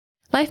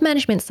Life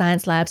Management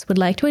Science Labs would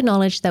like to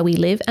acknowledge that we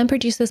live and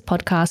produce this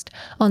podcast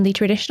on the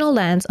traditional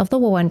lands of the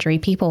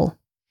Wurundjeri people.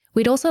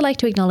 We'd also like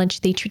to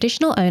acknowledge the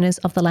traditional owners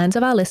of the lands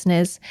of our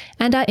listeners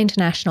and our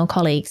international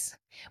colleagues.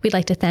 We'd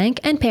like to thank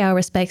and pay our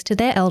respects to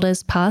their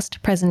elders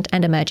past, present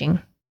and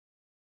emerging.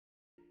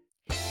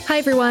 Hi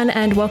everyone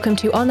and welcome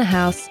to On the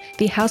House,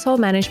 the Household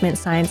Management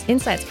Science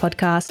Insights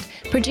podcast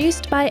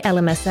produced by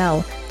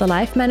LMSL, the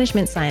Life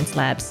Management Science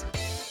Labs.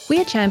 We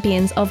are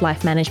champions of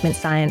life management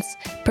science,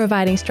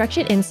 providing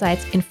structured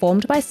insights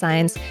informed by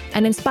science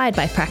and inspired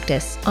by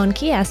practice on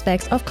key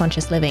aspects of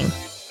conscious living.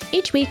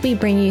 Each week we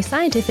bring you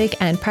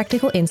scientific and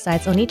practical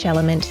insights on each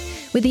element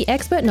with the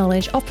expert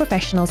knowledge of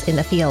professionals in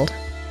the field.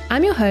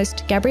 I'm your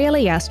host, Gabriella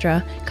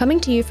Yastra,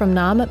 coming to you from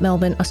NARM,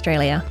 Melbourne,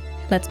 Australia.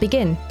 Let's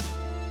begin.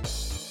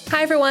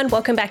 Hi everyone,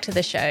 welcome back to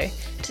the show.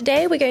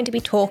 Today we're going to be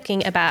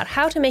talking about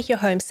how to make your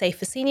home safe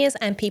for seniors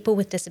and people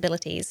with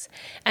disabilities.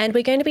 And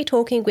we're going to be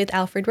talking with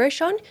Alfred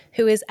Rochon,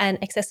 who is an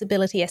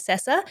accessibility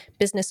assessor,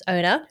 business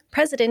owner,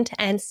 president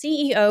and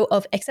CEO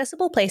of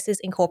Accessible Places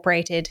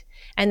Incorporated.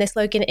 And their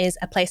slogan is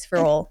A Place for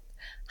All.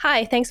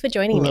 Hi, thanks for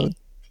joining me.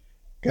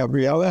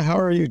 Gabriella, how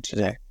are you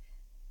today?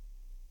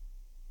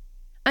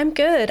 I'm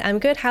good.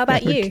 How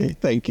about you? Okay,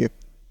 thank you.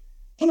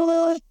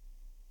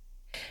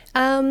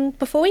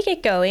 Before we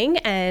get going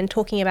and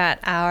talking about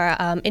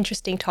our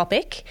interesting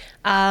topic,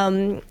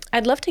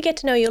 I'd love to get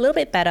to know you a little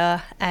bit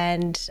better.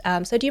 And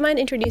so do you mind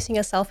introducing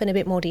yourself in a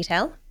bit more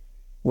detail?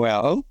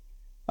 Well,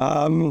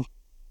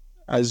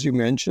 as you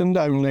mentioned,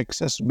 I'm an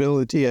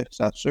accessibility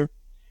assessor,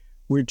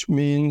 which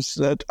means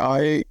that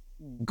I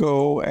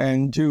go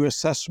and do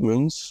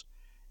assessments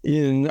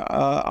in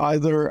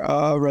either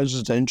a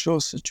residential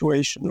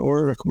situation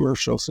or a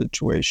commercial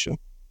situation.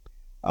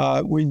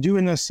 We do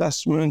an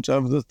assessment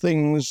of the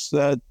things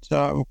that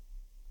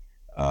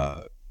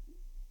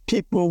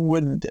people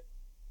would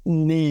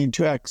need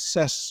to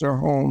access their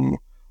home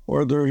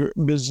or their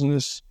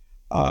business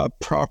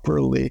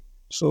properly,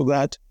 so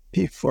that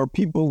for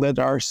people that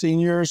are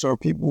seniors or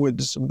people with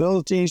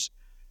disabilities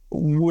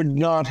would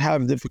not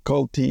have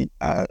difficulty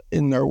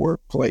in their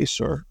workplace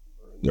or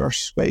their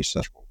space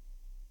at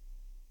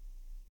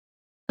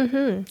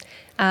home.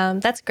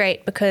 That's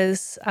great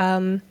because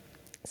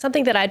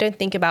something that I don't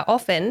think about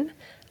often,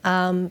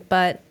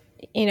 but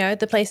you know,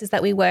 the places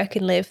that we work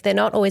and live, they're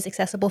not always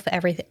accessible for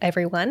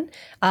everyone.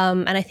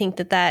 And I think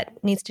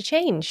that needs to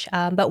change.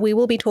 But we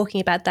will be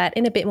talking about that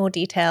in a bit more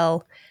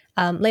detail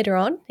later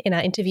on in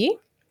our interview.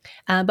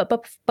 But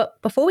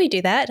before we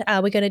do that,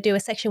 we're going to do a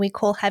section we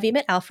call Have You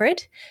Met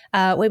Alfred,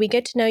 where we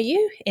get to know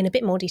you in a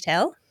bit more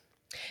detail.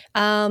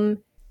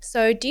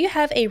 So do you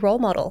have a role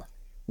model?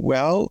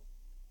 Well,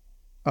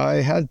 I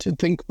had to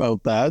think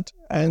about that.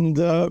 And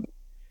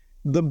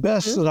the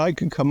best that I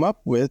could come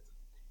up with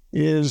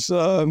is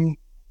the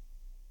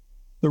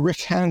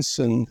Rick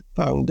Hansen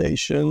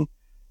Foundation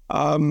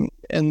and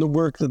the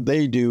work that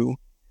they do.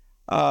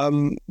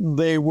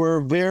 They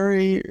were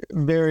very,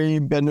 very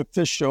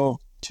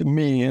beneficial to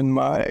me in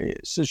my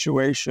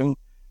situation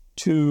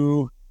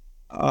to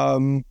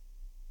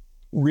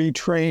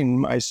retrain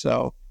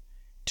myself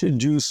to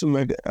do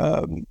some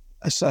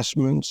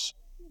assessments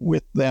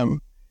with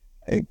them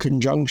in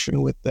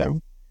conjunction with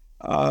them.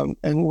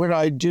 And what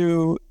I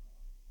do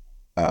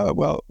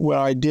what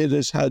I did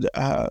is had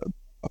a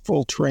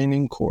full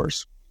training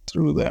course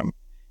through them.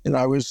 And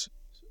I was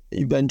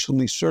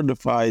eventually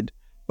certified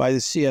by the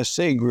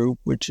CSA group,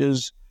 which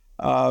is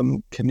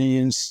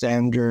Canadian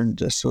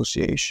Standard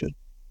Association.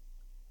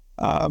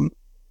 And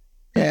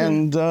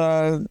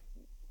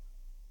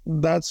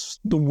that's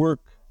the work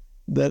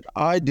that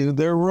I do.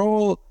 Their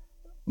role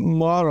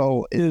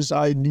model is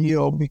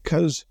ideal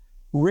because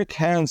Rick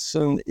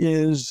Hansen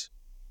is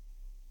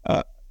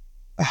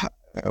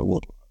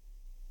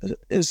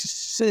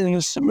in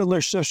a similar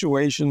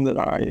situation that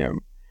I am.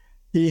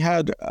 He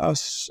had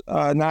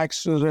an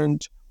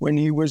accident when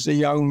he was a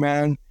young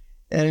man,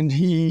 and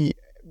he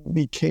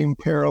became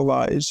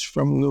paralyzed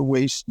from the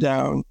waist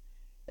down.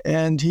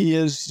 And he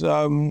has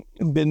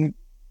been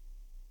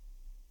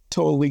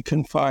totally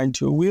confined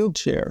to a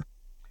wheelchair.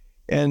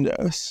 And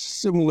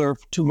similar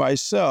to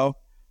myself,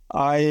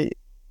 I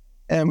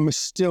am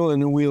still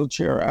in a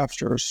wheelchair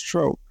after a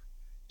stroke.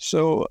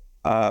 So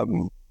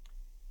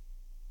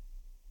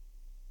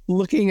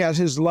looking at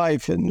his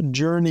life and the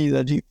journey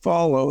that he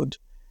followed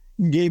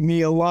gave me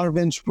a lot of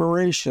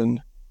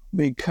inspiration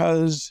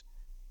because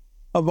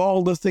of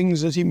all the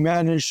things that he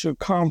managed to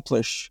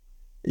accomplish.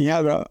 He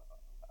had an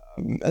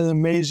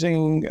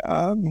amazing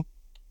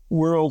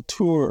world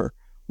tour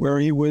where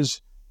he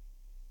was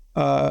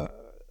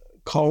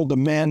called A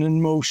Man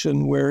in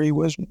Motion, where he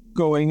was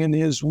going in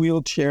his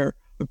wheelchair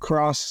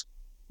across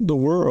the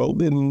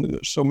world in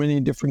so many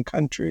different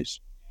countries.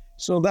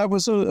 So that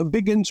was a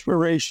big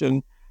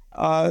inspiration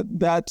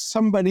that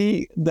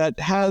somebody that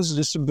has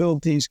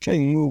disabilities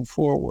can move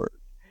forward.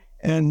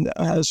 And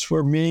as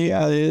for me,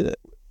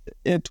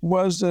 it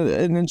was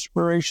an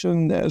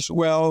inspiration as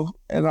well.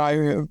 And I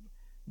have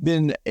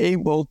been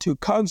able to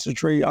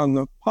concentrate on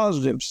the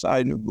positive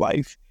side of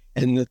life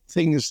and the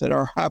things that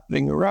are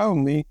happening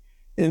around me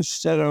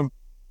instead of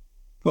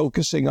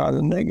focusing on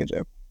the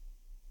negative.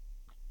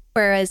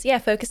 Whereas,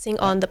 focusing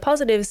on the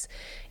positives,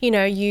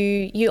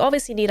 you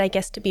obviously need, I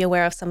guess, to be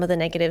aware of some of the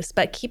negatives,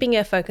 but keeping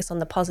your focus on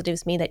the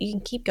positives mean that you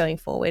can keep going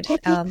forward.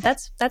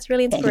 That's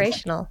really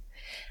inspirational.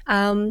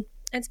 And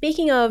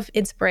speaking of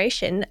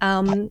inspiration,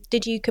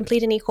 did you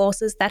complete any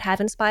courses that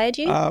have inspired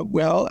you?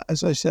 Well,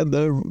 as I said,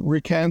 the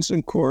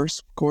Recanson course,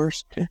 of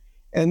course,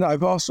 and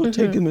I've also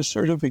taken a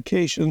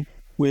certification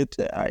with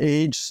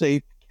Age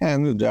Safe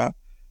Canada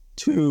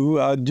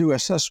to do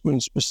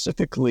assessments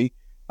specifically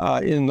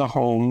in the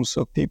home,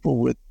 so people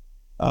with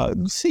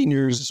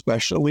seniors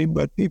especially,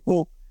 but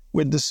people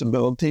with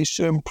disabilities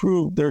to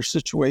improve their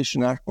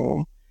situation at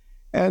home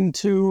and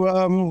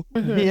to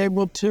be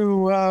able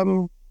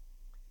to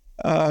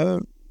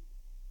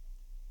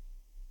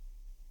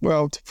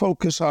to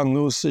focus on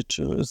those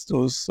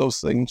situations,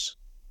 those things.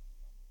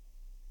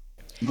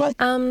 But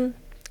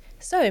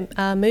So,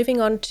 moving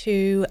on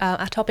to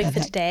our topic for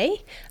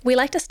today, we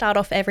like to start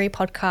off every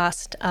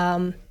podcast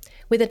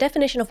with a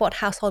definition of what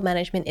household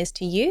management is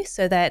to you,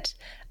 so that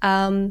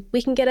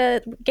we can get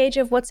a gauge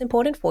of what's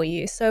important for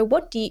you. So,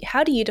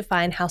 how do you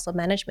define household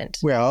management?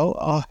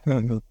 Well,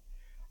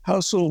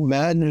 household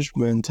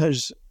management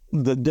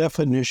the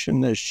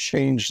definition has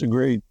changed a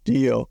great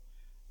deal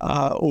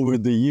over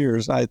the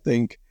years, I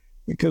think,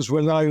 because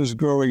when I was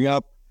growing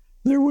up,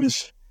 it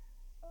was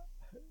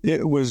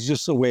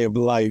just a way of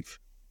life.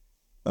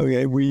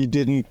 Okay, we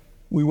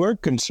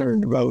weren't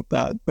concerned about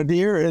that. But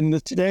here in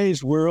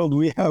today's world,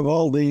 we have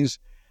all these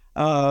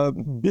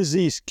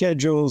busy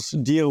schedules to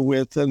deal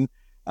with, and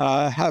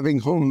having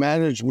home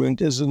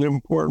management is an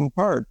important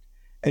part.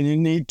 And you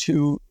need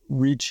to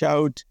reach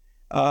out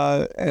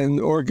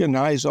and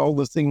organize all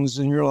the things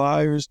in your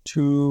lives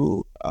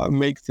to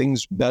make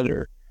things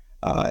better.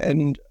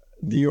 And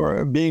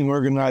being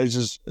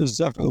organized is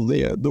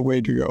definitely the way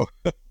to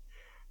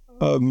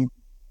go.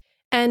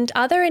 And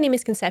are there any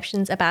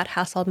misconceptions about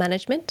household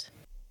management?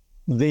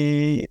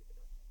 The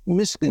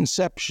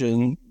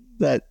misconception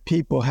that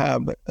people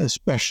have,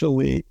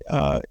 especially,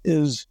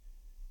 is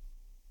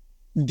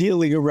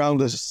dealing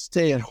around a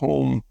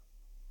stay-at-home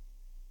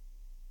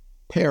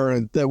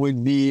parent that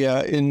would be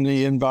in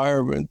the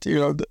environment.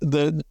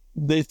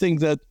 They think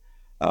that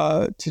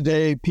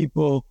today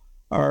people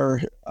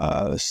are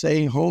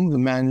staying home to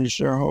manage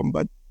their home,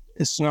 but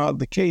it's not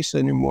the case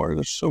anymore.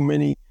 There's so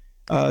many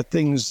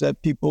things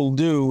that people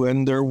do,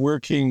 and they're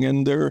working,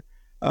 and they're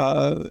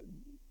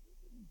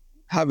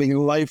having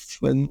life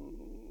and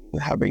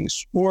having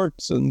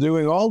sports and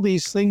doing all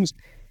these things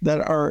that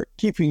are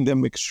keeping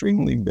them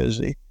extremely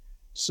busy.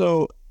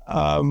 So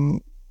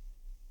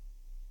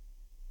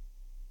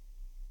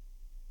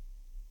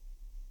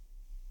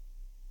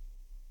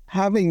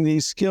having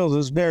these skills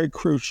is very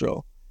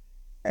crucial,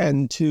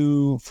 and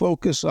to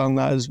focus on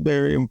that is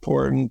very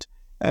important.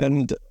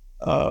 And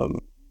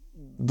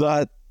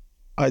that,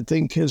 I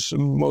think, is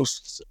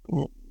most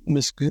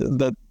is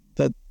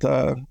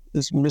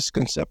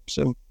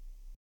misconception.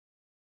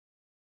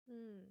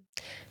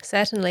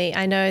 Certainly.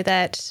 I know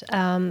that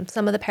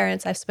some of the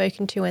parents I've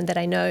spoken to and that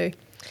I know,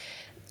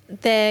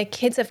 their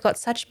kids have got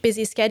such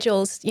busy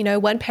schedules.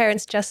 One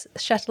parent's just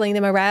shuttling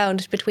them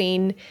around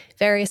between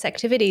various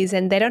activities,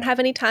 and they don't have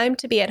any time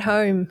to be at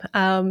home.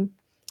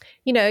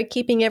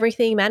 Keeping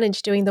everything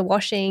managed, doing the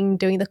washing,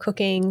 doing the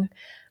cooking.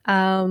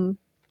 And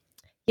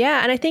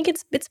I think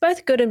it's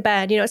both good and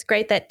bad. It's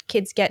great that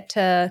kids get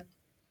to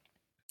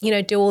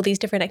do all these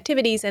different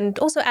activities, and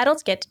also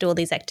adults get to do all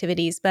these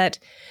activities, but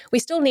we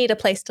still need a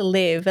place to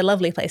live, a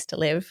lovely place to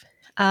live.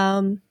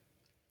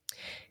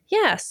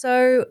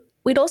 So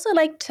we'd also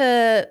like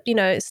to,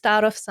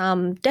 start off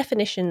some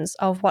definitions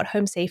of what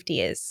home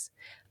safety is,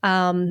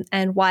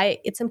 and why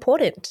it's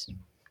important.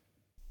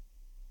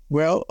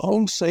 Well,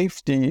 home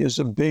safety is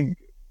a big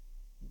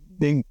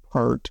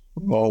part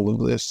of all of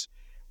this.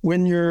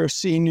 When you're a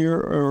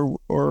senior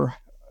or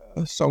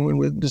someone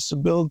with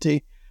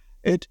disability,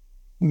 it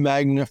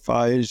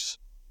magnifies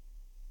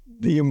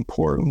the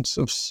importance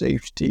of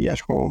safety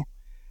at home.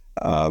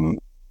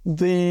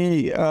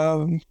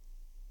 There's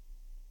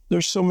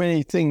so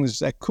many things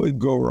that could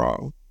go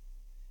wrong.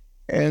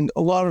 And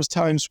a lot of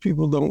times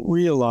people don't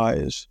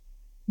realize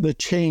the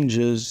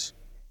changes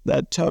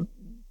that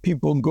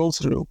people go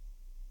through,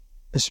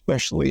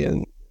 especially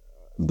in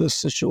this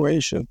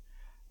situation.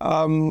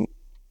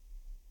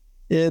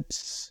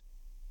 There's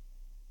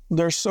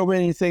so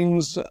many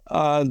things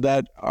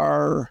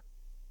that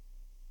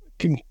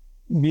can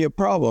be a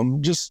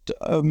problem. Just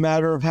a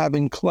matter of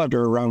having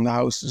clutter around the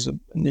house is an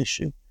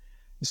issue.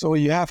 So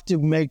you have to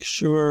make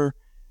sure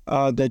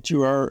that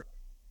you are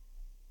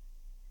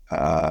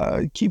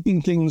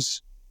keeping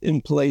things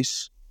in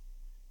place,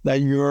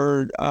 that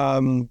you're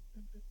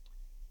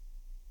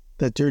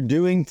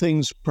doing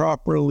things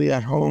properly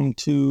at home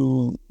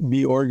to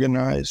be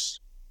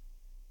organized.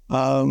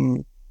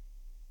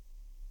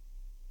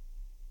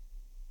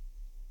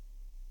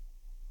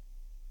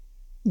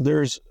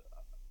 There's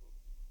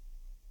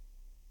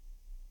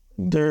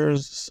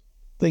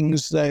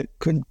things that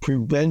could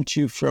prevent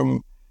you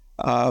from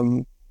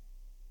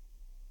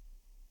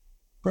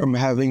from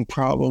having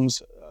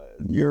problems.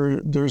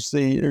 There's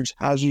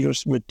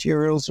hazardous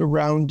materials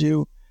around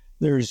you.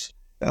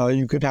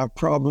 You could have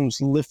problems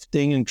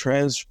lifting and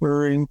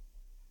transferring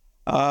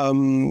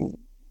from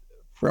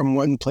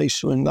one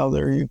place to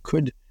another. You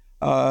could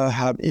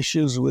have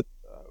issues with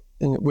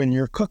when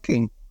you're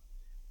cooking.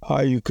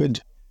 You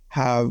could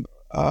have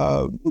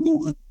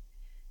you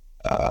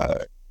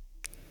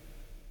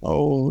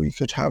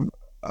could have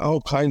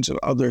all kinds of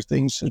other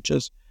things, such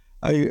as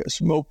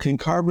smoke and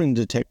carbon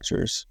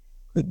detectors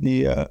could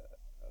be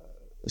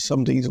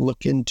something to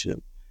look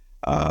into.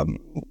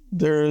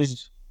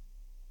 There's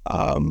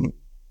the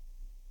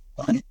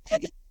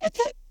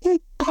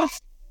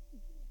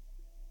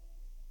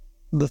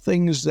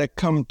things that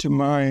come to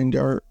mind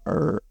are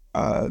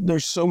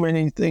there's so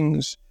many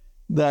things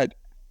that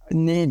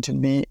need to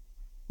be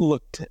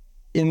looked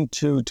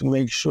into to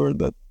make sure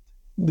that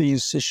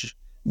these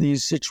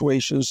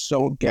situations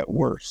don't get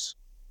worse.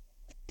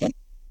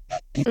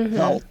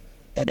 Mm-hmm.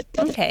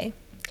 Okay.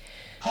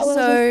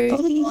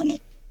 So,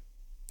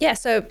 yeah,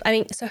 so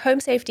home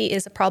safety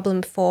is a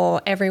problem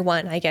for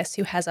everyone, I guess,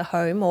 who has a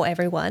home, or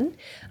everyone.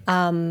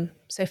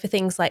 So for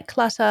things like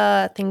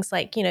clutter, things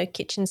like,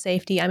 kitchen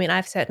safety.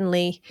 I've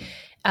certainly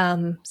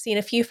seen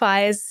a few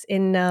fires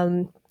in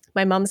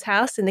my mum's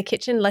house in the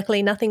kitchen.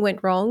 Luckily, nothing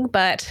went wrong,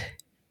 but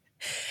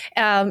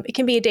it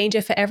can be a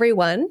danger for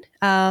everyone.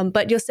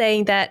 But you're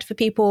saying that for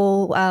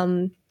people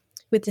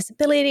with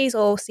disabilities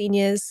or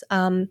seniors,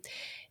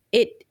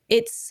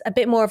 it's a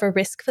bit more of a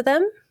risk for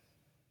them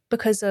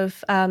because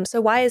of,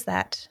 so why is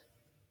that?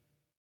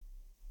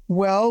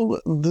 Well,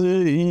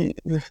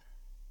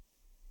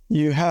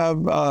 you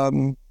have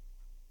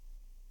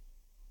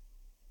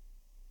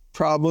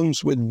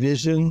problems with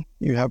vision,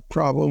 you have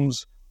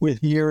problems with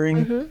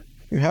hearing, Mm-hmm.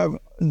 you have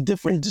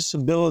different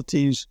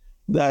disabilities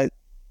that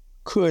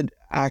could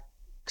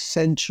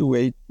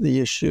accentuate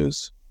the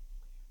issues.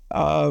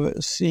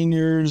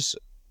 Seniors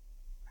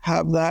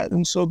have that,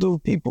 and so do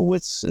people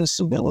with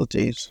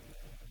disabilities.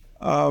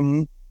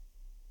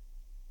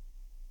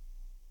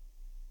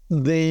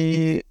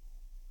 The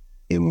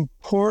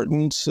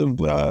importance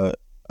of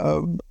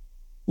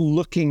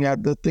looking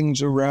at the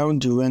things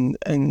around you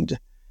and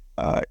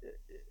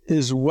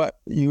is what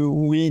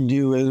we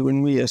do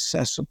when we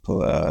assess a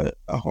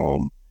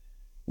home.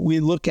 We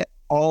look at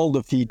all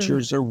the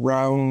features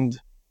around,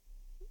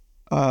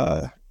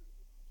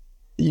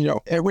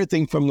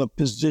 everything from the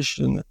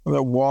position of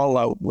the wall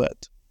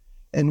outlet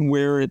and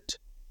where it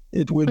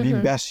would be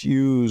best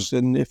used,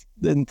 and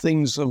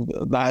things of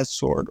that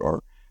sort.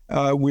 Or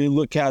we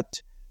look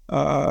at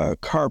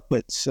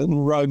carpets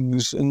and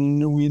rugs,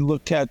 and we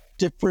look at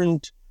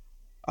different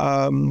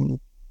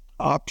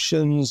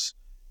options,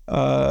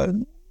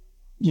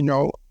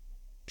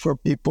 for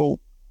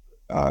people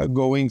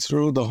going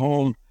through the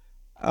home,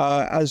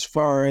 as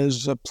far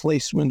as a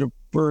placement of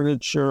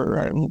furniture,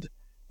 and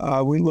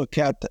we look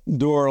at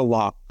door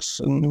locks,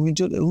 and we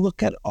just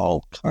look at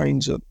all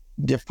kinds of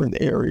different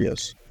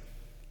areas.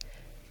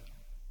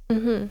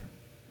 Mm-hmm.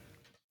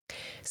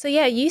 So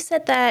yeah, you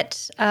said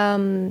that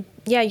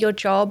your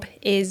job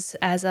is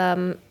as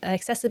an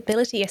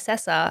accessibility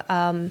assessor,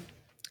 and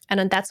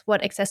that's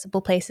what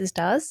Accessible Places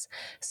does.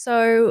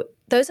 So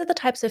those are the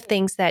types of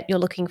things that you're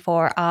looking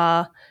for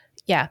are,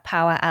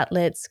 power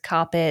outlets,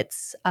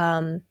 carpets.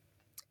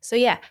 So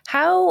yeah,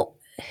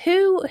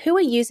 who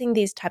are using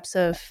these types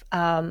of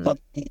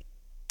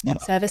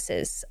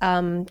services?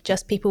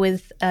 Just people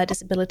with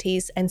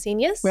disabilities and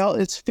seniors? Well,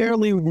 it's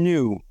fairly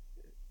new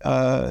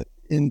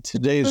in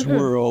today's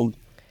world.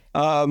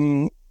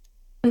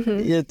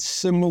 It's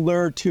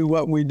similar to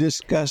what we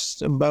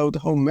discussed about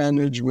home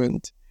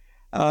management.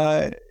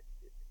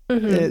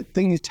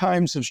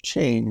 Times have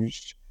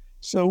changed.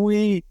 So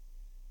we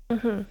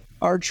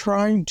are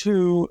trying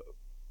to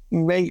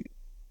make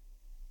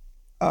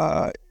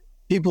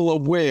people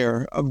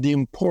aware of the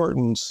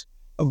importance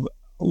of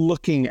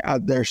looking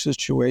at their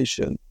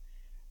situation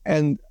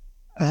and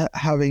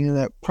having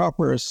that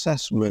proper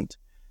assessment,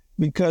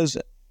 because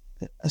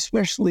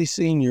especially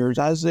seniors,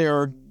 as they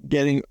are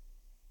getting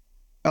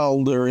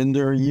elder in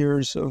their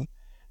years,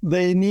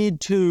 they need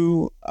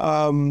to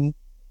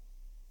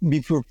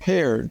be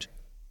prepared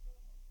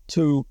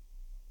to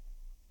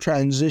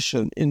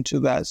transition into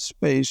that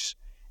space.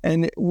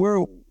 And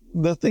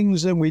the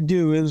things that we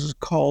do is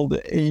called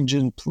age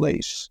in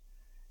place.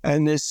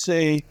 And it's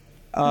something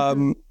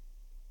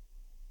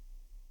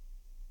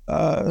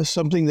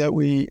that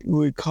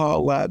we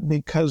call that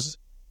because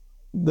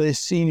the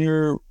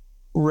senior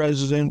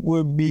resident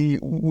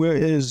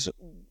is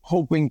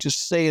hoping to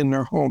stay in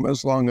their home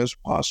as long as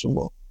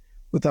possible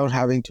without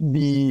having to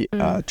be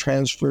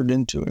transferred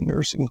into a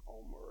nursing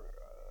home or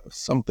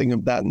something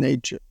of that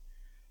nature.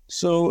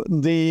 So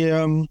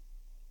the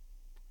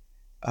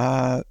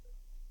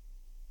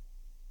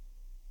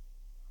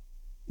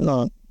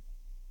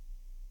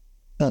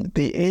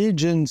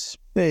age in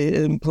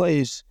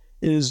place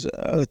is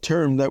a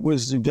term that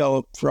was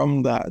developed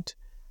from that.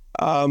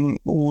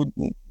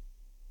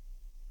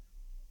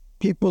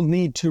 People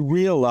need to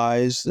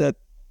realize that,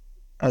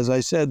 as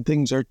I said,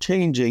 things are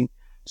changing,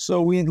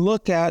 So we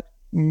look at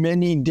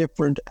many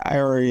different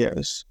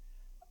areas.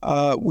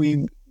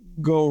 We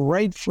go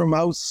right from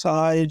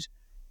outside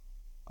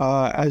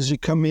as you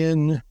come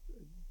in,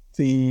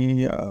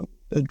 the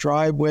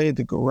driveway,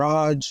 the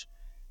garage,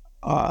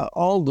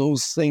 all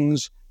those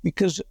things,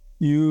 because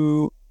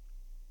you,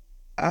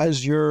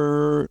 as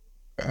you're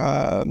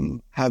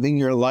having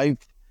your life,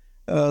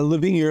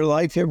 living your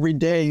life every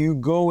day, you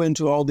go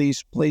into all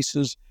these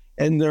places,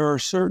 and there are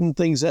certain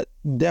things that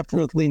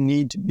definitely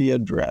need to be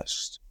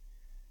addressed.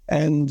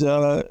 And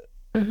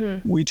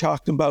we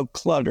talked about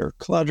clutter.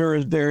 Clutter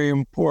is very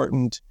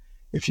important.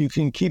 If you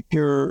can keep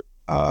your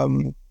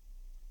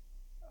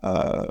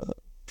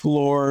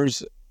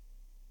floors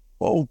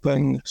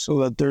open so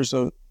that there's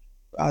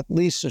at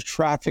least a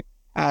traffic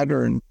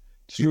pattern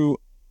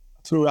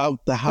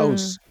throughout the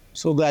house,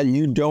 so that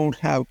you don't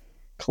have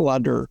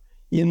clutter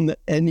in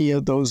any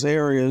of those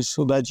areas,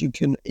 so that you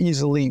can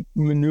easily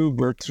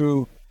maneuver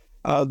through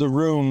the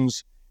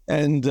rooms,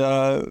 and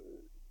so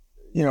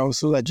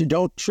that you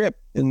don't trip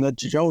and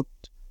that you don't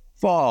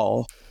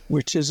fall,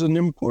 which is an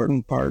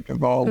important part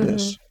of all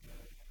this.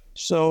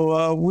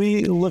 So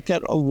we look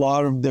at a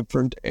lot of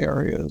different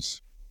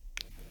areas.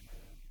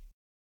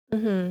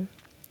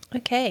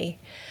 Okay.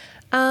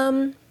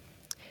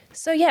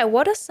 So yeah,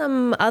 what are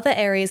some other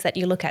areas that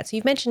you look at? So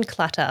you've mentioned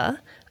clutter,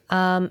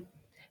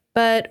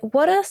 but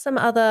what are some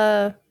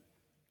other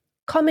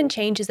common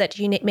changes that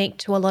you make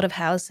to a lot of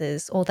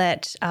houses, or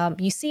that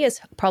you see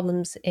as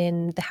problems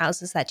in the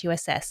houses that you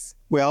assess?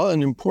 Well,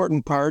 an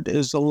important part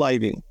is the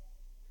lighting.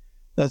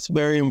 That's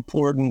very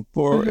important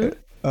for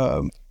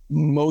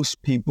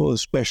most people,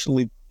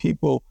 especially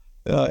people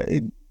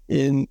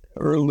in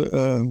early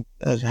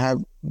that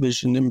have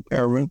vision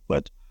impairment,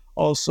 but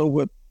also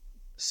with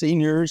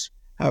seniors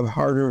have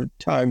harder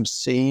time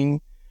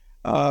seeing,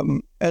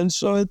 and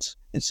so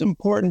it's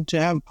important to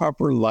have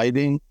proper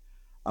lighting.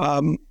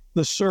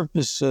 The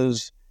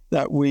surfaces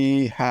that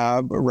we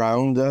have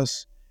around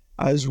us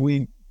as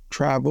we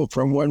travel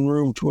from one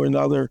room to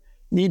another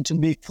need to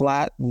be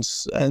flat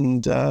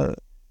and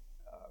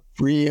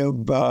free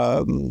of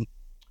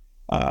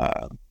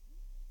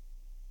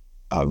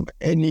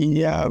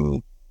any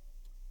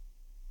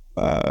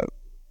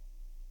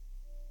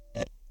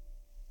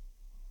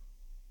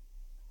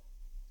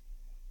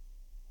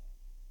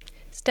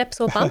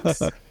Steps or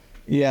bumps?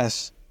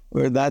 yes,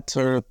 or that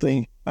sort of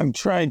thing. I'm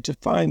trying to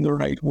find the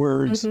right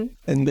words,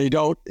 and they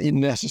don't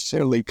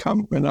necessarily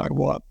come when I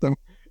want them.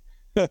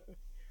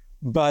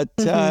 But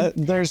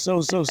there's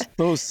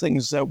those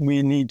things that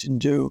we need to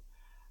do.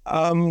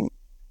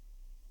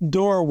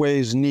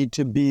 Doorways need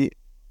to be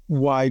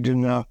wide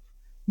enough,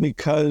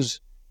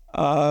 because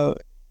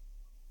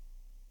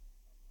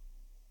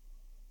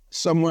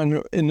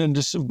someone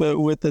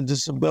with a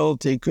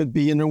disability could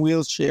be in a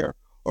wheelchair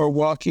or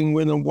walking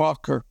with a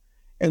walker,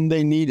 and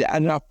they need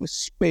enough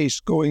space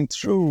going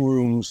through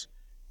rooms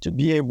to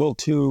be able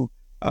to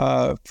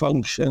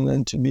function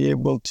and to be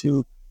able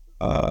to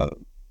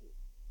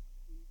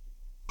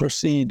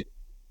proceed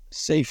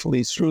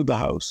safely through the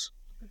house.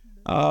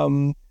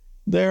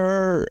 There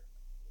are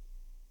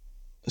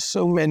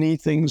so many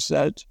things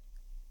that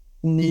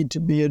need to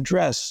be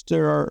addressed.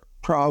 There are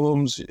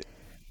problems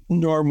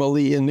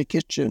normally in the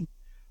kitchen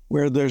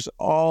where there's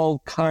all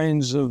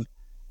kinds of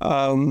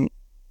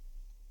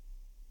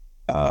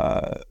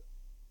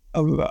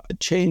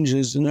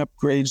changes and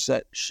upgrades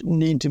that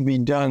need to be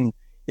done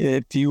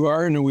if you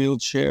are in a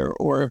wheelchair,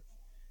 or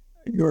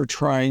you're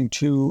trying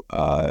to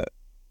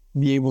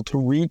be able to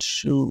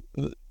reach to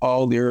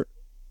all your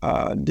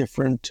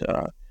different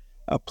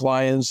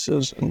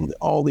appliances, and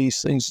all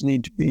these things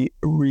need to be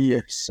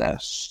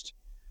reassessed.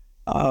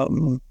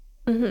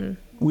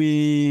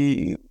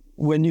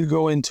 When you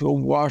go into a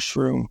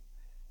washroom,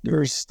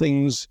 there's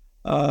things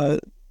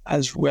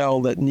as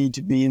well that need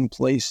to be in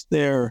place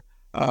there.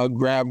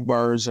 Grab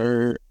bars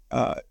are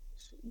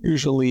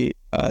usually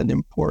an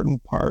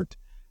important part,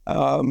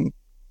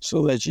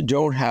 so that you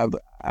don't have,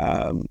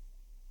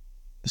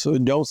 so you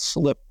don't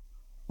slip,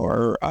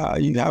 or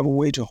you have a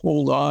way to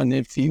hold on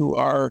if you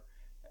are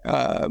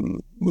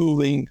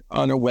moving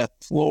on a wet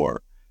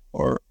floor,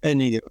 or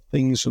any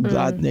things of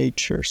that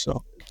nature.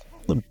 So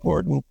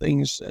important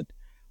things that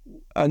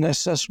an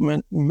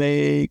assessment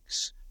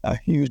makes a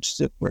huge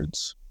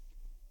difference.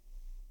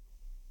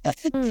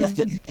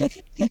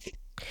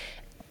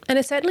 And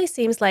it certainly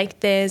seems like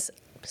there's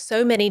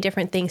so many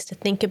different things to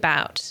think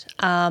about,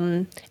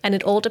 and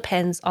it all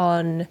depends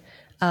on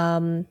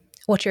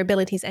what your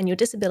abilities and your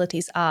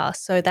disabilities are.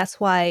 So that's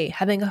why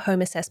having a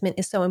home assessment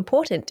is so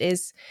important,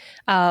 is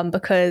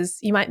because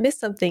you might miss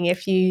something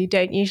if you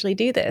don't usually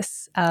do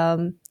this.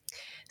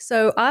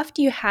 So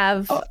after you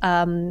have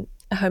a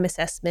home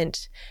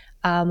assessment,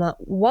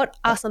 what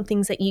are some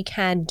things that you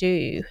can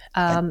do?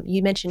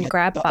 You mentioned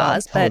grab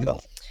bars,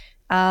 but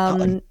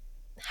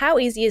how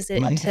easy is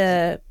it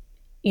to,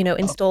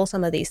 install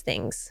some of these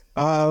things?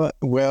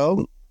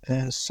 Well,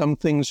 some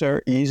things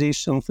are easy,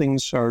 some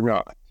things are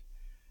not.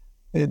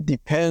 It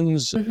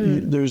depends.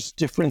 There's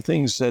different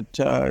things that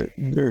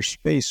their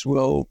space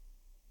will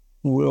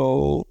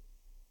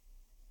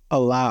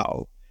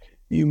allow.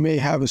 You may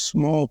have a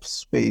small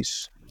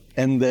space,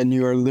 and then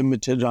you are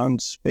limited on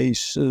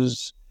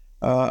spaces,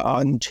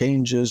 on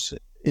changes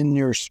in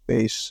your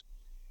space.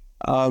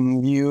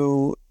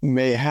 You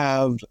may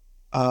have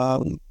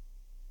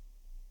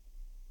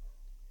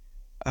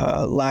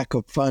lack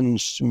of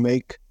funds to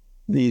make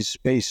these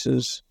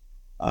spaces,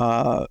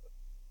 to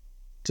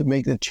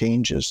make the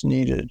changes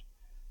needed.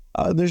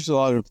 There's a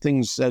lot of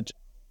things that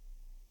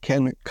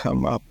can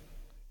come up,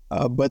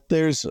 but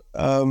there's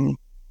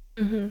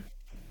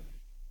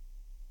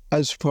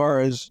as far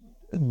as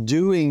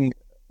doing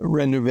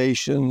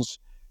renovations,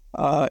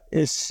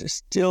 it's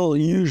still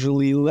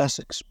usually less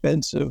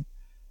expensive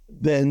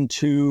than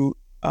to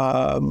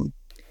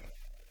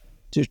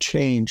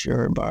change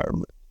your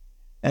environment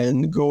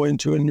and go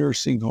into a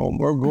nursing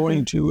home or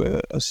going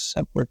to a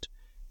separate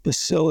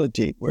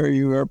facility where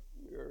you are.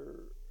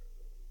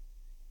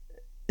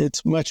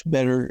 It's much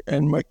better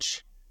and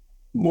much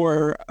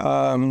more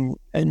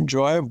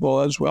enjoyable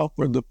as well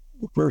for the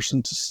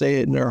person to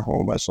stay in their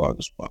home as long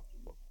as possible.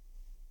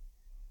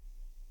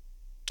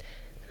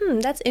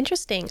 That's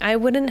interesting. I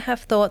wouldn't have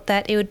thought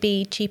that it would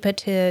be cheaper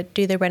to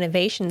do the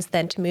renovations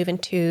than to move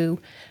into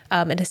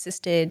an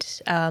assisted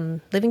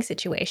living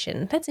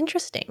situation. That's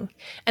interesting.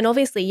 And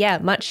obviously, yeah,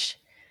 much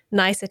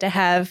nicer to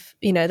have,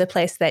 the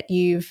place that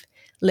you've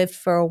lived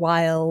for a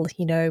while,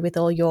 with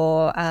all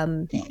your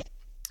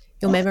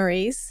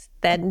memories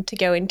than to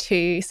go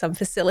into some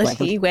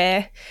facility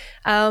where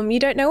you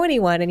don't know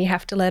anyone and you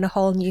have to learn a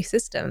whole new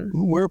system.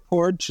 We're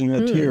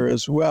fortunate here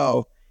as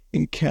well.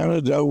 In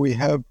Canada, we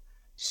have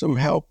some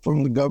help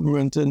from the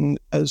government, and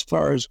as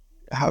far as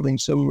having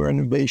some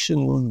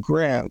renovation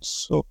grants,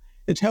 so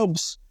it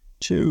helps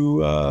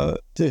to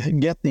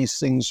get these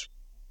things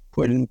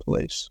put in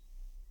place.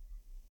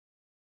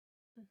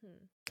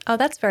 Oh,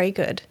 that's very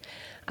good.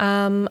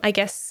 I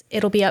guess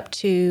it'll be up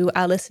to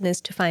our listeners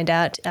to find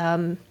out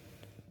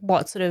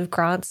what sort of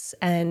grants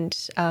and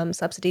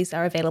subsidies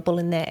are available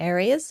in their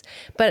areas.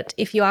 But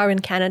if you are in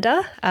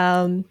Canada,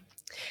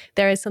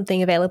 there is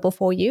something available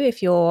for you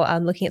if you're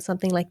looking at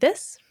something like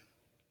this.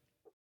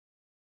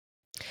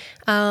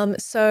 And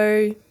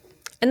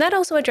that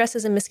also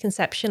addresses a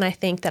misconception I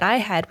think that I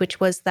had, which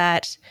was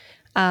that,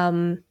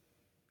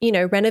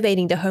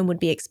 renovating the home would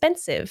be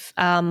expensive,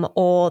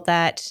 or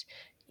that,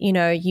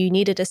 you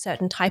needed a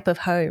certain type of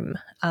home,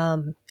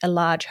 a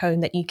large home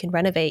that you can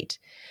renovate.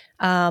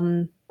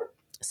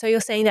 So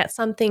you're saying that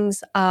some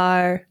things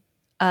are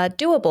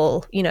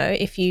doable,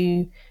 if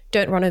you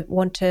don't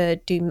want to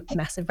do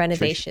massive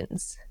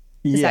renovations.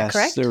 Is that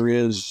correct? Yes, there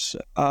is.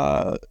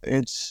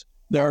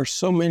 There are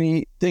so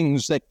many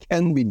things that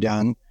can be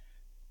done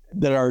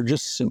that are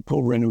just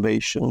simple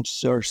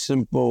renovations or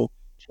simple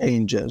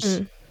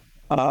changes.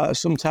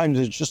 Sometimes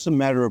it's just a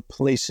matter of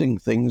placing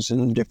things in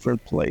a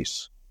different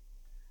place.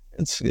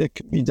 It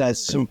can be that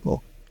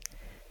simple.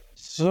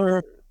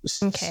 So,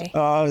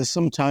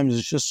 sometimes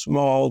it's just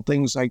small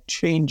things like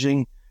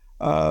changing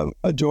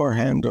a door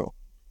handle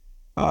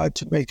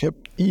to make it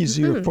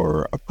easier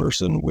for a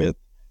person with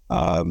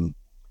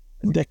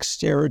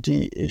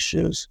dexterity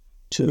issues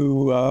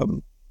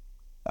to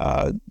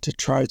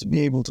try to be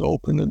able to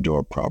open the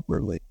door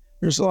properly.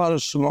 There's a lot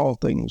of small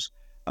things,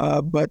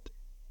 but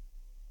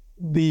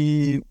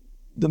the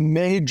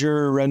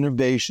major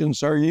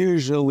renovations are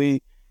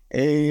usually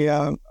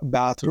a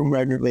bathroom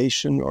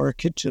renovation or a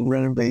kitchen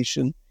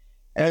renovation,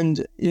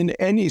 and in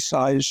any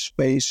size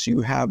space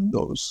you have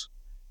those,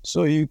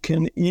 so you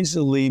can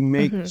easily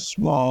make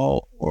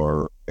small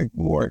or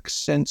more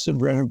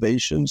extensive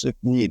renovations if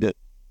needed.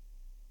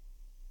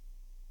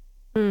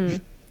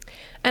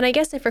 And I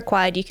guess if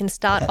required, you can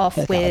start off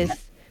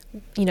with,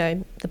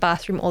 the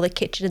bathroom or the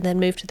kitchen and then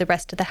move to the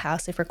rest of the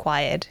house if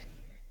required.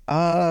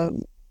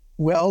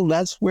 Well,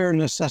 that's where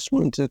an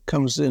assessment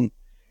comes in.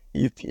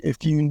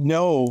 If you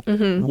know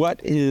what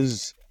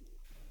is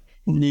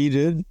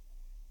needed,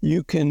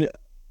 you can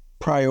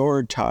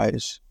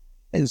prioritize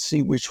and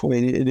see which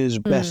way it is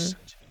best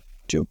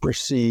to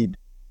proceed.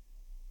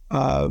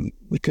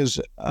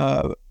 Because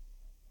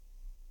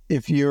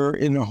if you're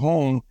in a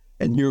home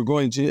and you're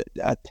going to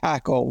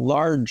tackle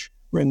large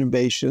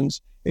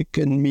renovations, it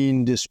can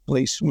mean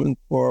displacement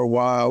for a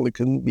while. It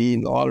can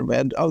mean a lot of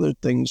other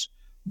things.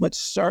 But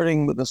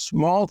starting with the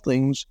small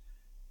things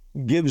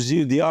gives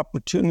you the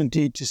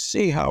opportunity to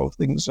see how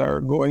things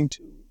are going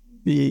to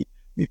be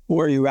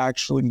before you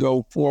actually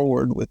go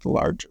forward with the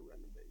larger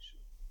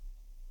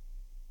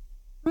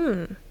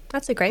renovation.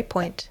 That's a great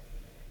point.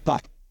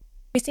 But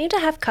we seem to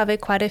have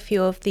covered quite a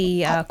few of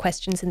the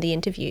questions in the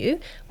interview.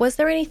 Was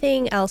there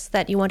anything else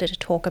that you wanted to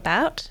talk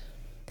about?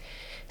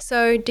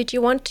 So did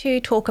you want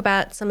to talk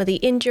about some of the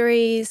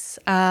injuries,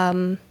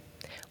 or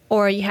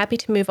are you happy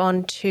to move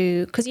on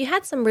to, because you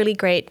had some really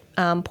great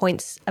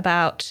points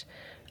about,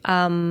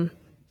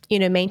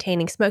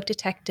 maintaining smoke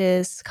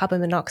detectors,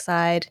 carbon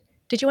monoxide.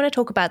 Did you want to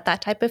talk about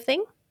that type of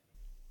thing?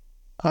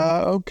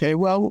 Okay,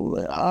 well,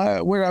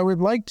 what I would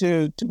like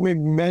to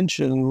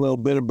mention a little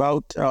bit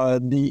about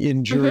the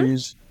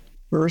injuries.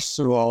 First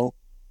of all,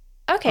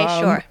 okay,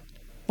 sure.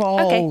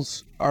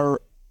 Falls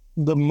are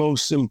the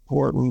most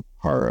important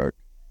part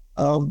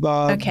of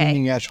Okay.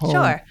 being at home,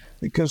 Sure.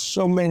 because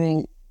so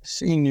many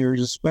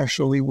seniors,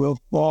 especially, will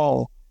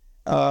fall.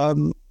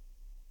 Um,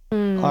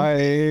 Mm.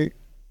 I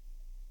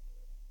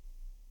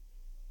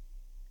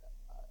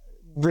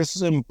This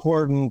is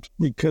important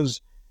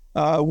because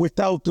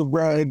without the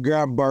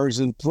grab bars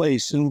in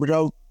place and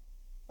without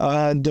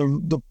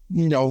the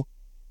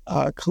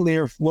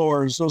clear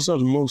floors, those are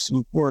the most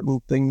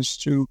important things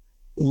to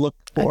look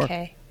for.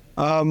 Okay.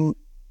 Um,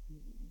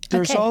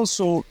 there's Okay.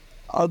 also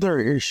other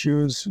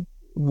issues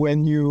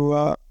when you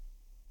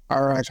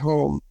are at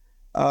home.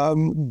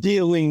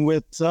 Dealing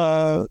with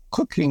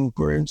cooking,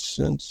 for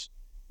instance,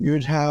 you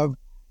could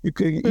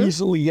Hmm?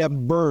 easily get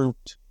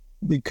burnt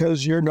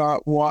because you're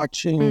not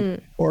watching,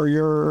 Mm. or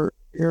you're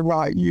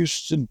not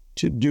used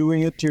to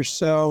doing it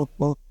yourself.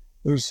 Well,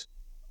 there's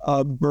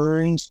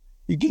burns.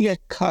 You can get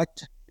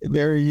cut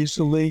very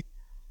easily.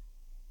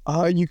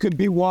 You could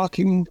be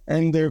walking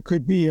and there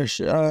could be a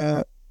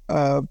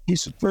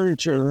piece of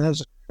furniture that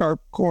has a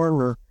sharp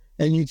corner,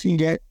 and you can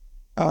get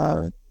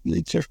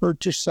to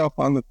hurt yourself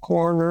on the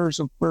corners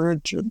of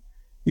furniture.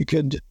 You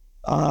could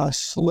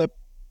slip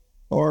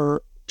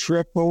or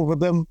trip over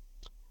them.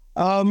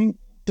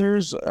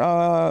 There's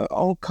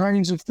all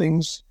kinds of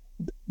things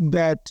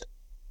that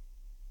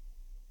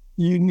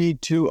you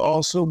need to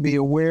also be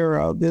aware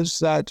of. Is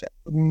that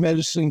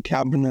medicine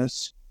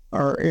cabinets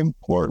are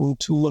important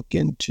to look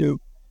into,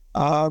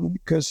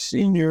 because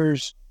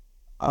seniors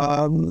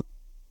um,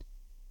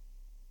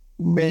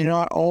 may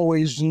not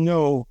always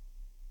know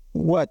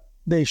what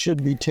they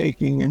should be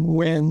taking and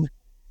when,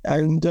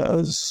 and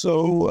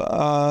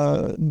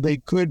so they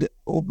could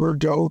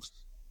overdose.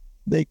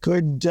 They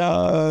could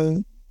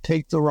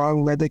take the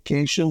wrong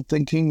medication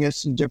thinking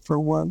it's a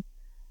different one.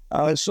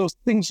 So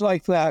things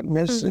like that. Mm.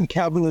 Medicine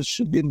cabinets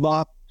should be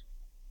locked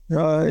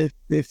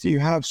if you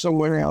have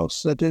someone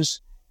else that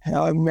is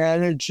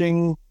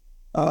managing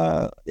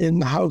in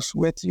the house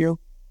with you.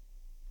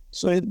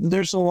 So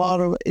there's a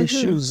lot of Mm-hmm.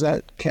 issues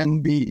that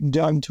can be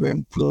done to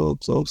improve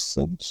those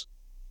things.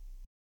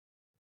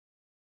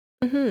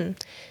 Mm-hmm.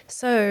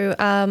 So,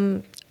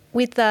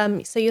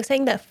 so you're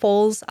saying that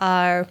falls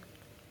are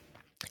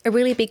a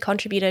really big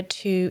contributor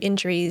to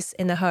injuries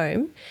in the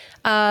home.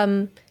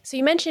 So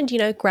you mentioned,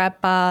 grab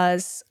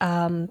bars,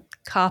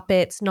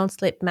 carpets,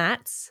 non-slip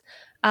mats.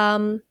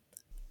 Um,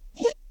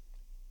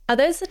 are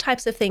those the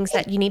types of things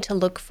that you need to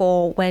look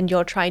for when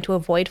you're trying to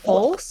avoid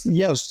falls?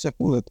 Yes,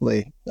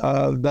 definitely.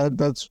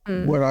 That's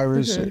Mm. what I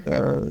was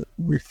Mm-hmm.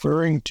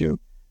 referring to.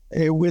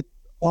 With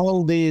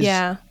all these,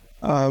 Yeah.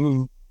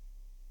 um,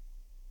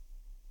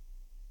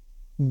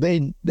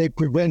 they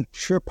prevent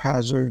trip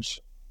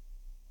hazards.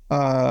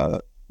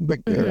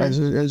 But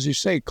Mm-hmm. as you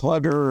say,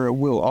 clutter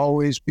will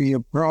always be a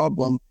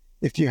problem.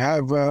 If you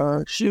have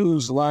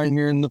shoes lying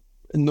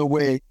in the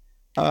way,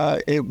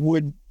 it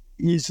would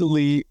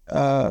easily,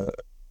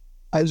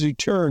 as you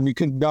turn, you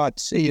could not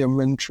see them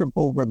and trip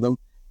over them.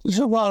 There's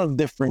a lot of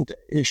different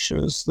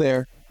issues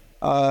there.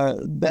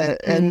 And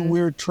Mm.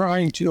 we're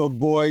trying to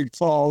avoid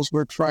falls.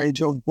 We're trying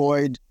to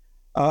avoid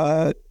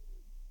uh,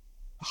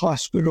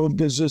 hospital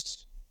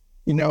visits,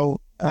 you know,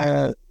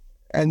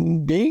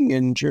 and being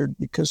injured,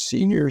 because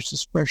seniors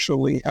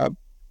especially have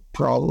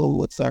problem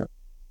with that.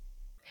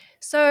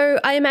 So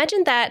I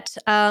imagine that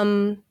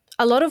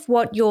a lot of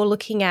what you're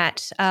looking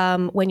at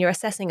when you're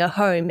assessing a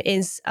home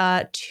is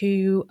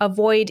to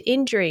avoid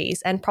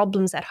injuries and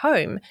problems at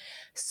home.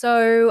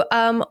 So,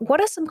 what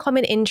are some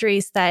common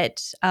injuries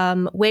that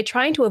we're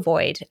trying to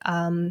avoid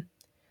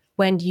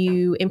when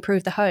you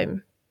improve the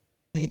home?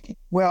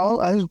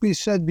 Well, as we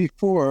said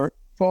before,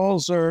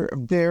 falls are a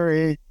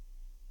very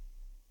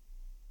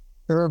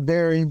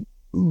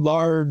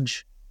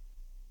large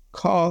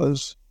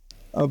cause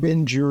of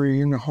injury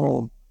in the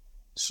home.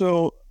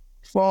 So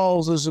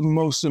falls is the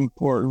most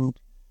important,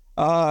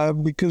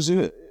 because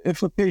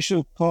if a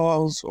patient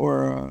falls,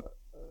 or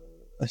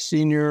a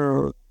senior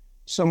or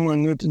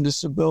someone with a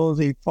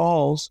disability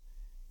falls,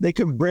 they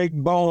could break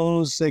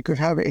bones, they could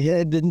have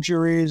head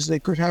injuries, they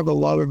could have a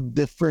lot of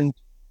different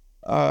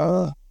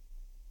uh,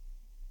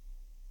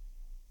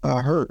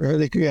 hurt, or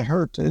they could get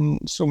hurt in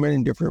so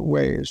many different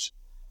ways.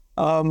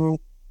 Um,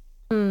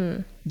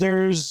 Mm.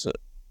 there's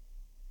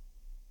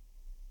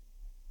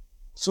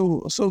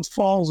so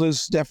falls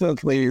is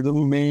definitely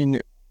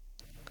the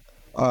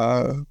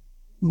uh,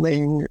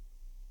 main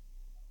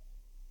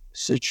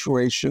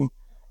situation.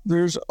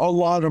 There's a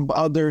lot of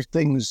other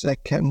things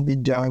that can be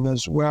done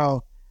as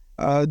well.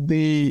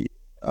 The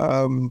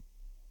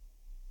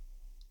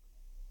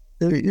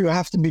You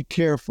have to be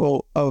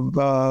careful of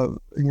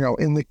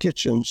in the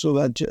kitchen, so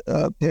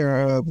that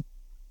their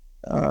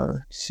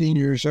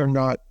seniors are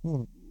not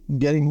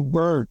getting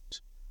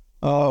burnt,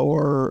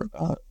 or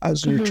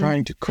as they're Hmm.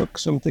 trying to cook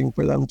something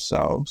for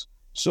themselves.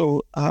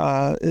 So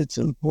it's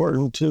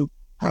important to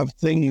have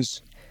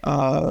things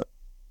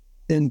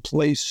in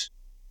place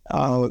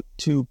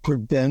to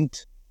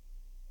prevent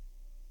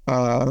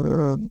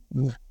uh,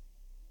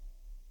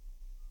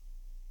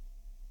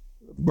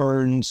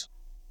 burns.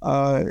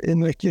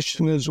 In the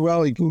kitchen as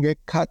well, you can get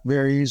cut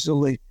very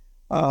easily.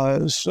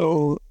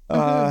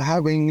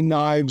 Having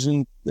knives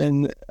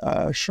and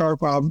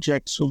sharp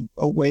objects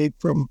away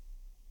from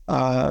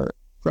the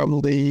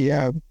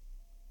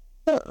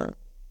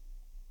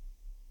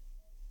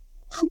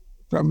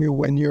from you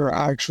when you're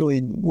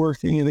actually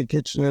working in the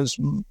kitchen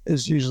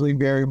is usually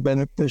very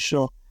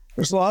beneficial.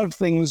 There's a lot of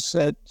things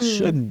that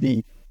should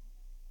be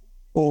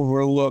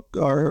overlooked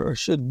or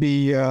should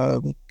be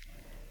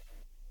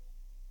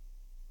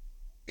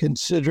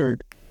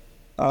considered.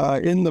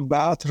 In the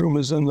bathroom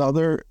is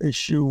another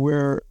issue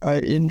where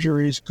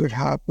injuries could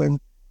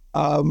happen.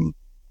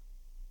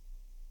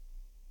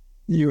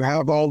 You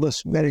have all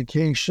this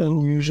medication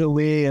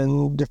usually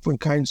and different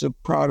kinds of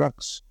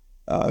products,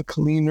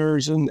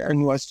 cleaners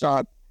and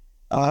whatnot,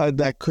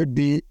 that could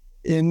be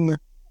in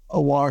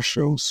a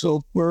washroom.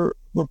 So for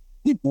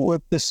people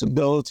with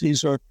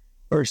disabilities or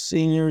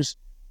seniors,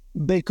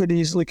 they could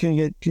easily can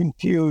get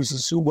confused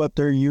as to what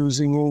they're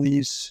using all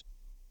these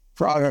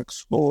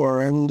products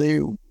for, and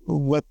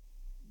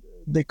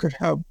they could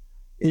have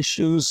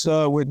issues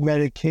with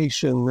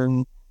medication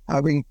and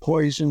having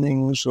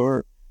poisonings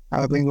or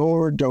having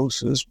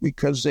overdoses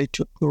because they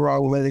took the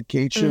wrong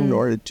medication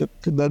or it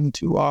took them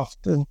too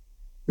often.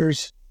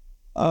 There's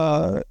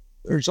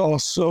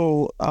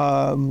also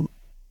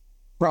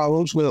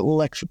problems with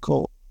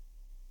electrical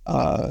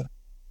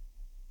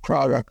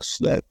products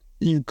that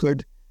you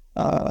could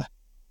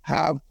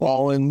have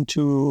fall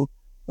into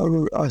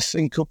a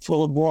sink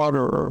full of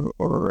water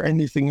or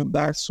anything of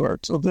that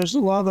sort. So there's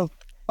a lot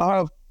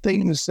of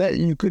things that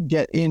you could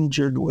get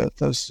injured with.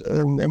 It's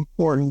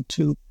important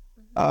to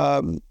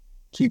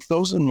keep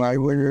those in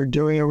mind when you're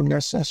doing an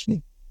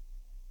assessment.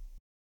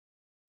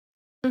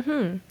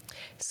 Mm-hmm.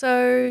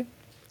 So,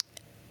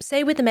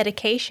 say with the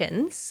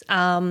medications,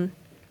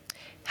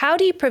 how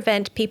do you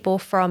prevent people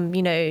from,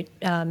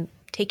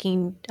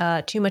 taking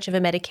too much of a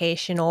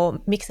medication or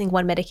mixing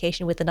one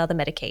medication with another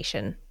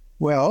medication?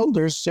 Well,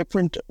 there's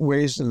different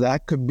ways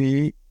that could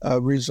be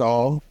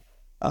resolved.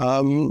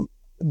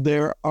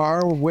 There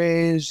are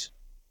ways.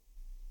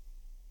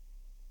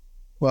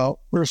 Well,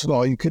 first of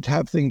all, you could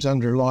have things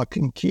under lock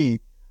and key.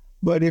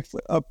 But if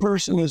a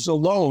person is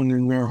alone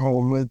in their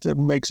home, it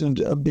makes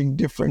a big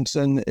difference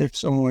than if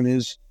someone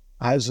has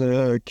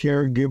a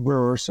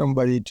caregiver or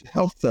somebody to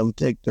help them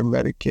take their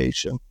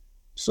medication.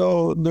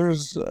 So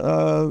there's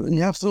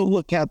you have to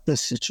look at the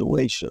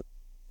situation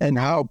and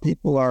how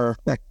people are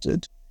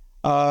affected.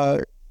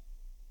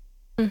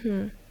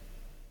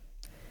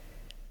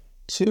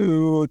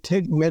 To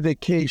take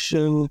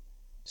medication,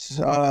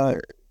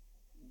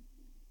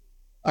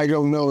 I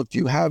don't know if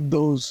you have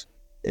those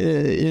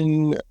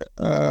in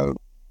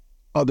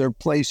other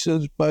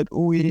places, but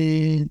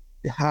we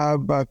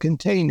have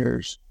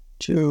containers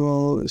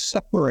to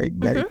separate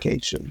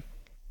medication.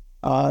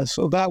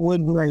 So that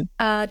would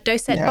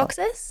dosette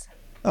boxes?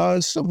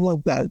 Something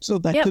like that. So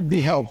that could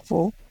be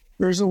helpful.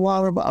 There's a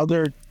lot of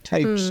other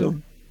types of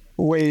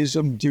ways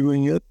of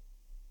doing it.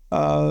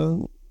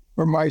 For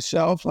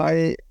myself,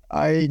 I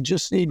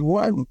just need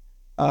one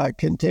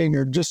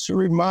container just to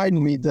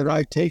remind me that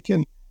I've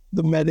taken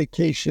the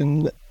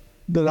medication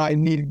that I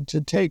needed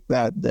to take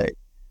that day.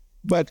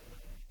 But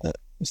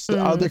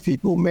other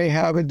people may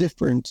have a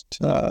different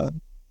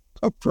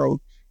approach.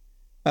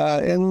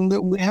 And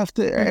we have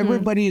to,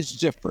 everybody is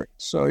different.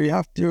 So you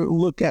have to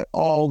look at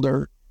all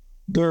their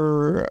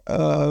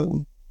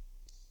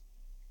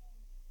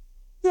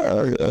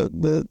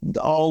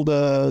all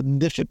the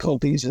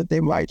difficulties that they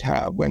might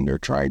have when they're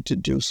trying to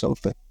do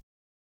something.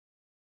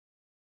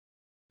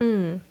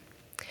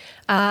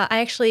 I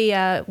actually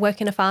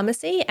work in a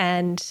pharmacy,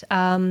 and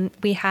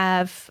we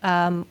have,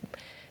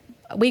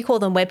 we call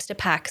them Webster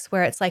packs,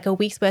 where it's like a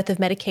week's worth of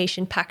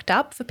medication packed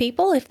up for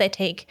people if they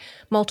take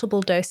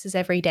multiple doses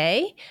every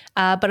day.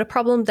 But a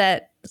problem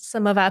that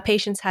some of our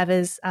patients have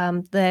is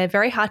they're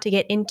very hard to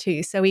get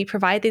into. So we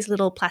provide these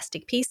little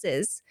plastic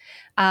pieces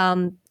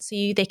so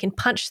they can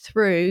punch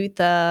through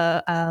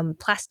the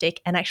plastic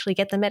and actually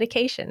get the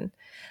medication.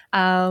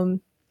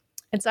 And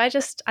so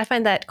I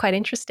find that quite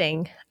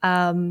interesting,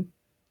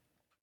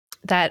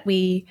 that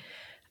we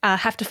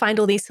have to find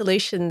all these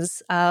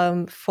solutions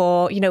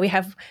for,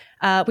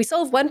 we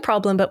solve one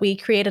problem, but we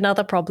create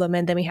another problem,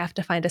 and then we have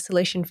to find a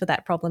solution for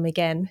that problem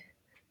again.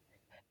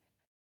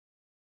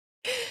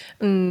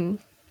 So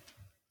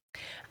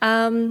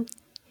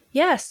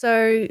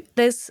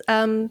there's,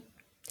 and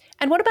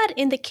what about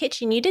in the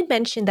kitchen? You did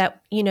mention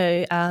that,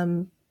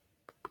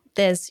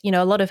 there's,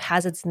 a lot of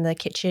hazards in the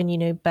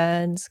kitchen,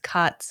 burns,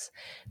 cuts,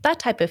 that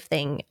type of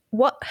thing.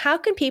 What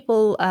can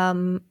people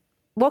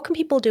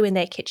do in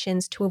their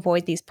kitchens to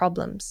avoid these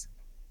problems?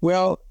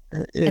 Well,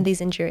 and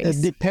these injuries?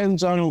 It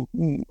depends on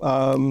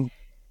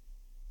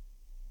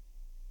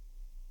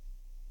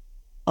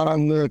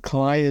the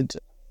client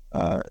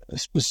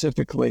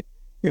specifically.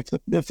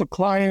 If a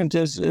client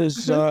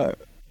is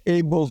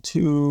able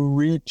to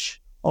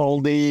reach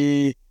all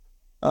the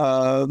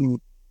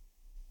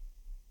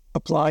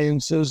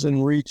appliances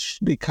and reach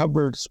the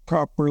cupboards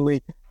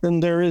properly, then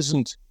there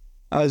isn't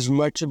as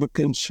much of a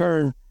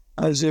concern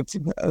as if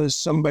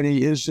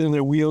somebody is in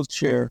a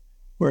wheelchair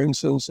for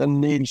instance,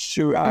 and needs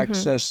to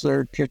access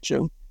their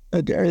kitchen.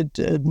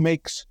 It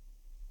makes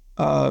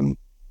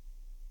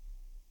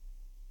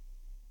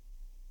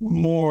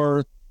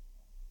more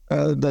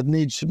that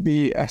needs to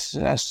be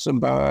assessed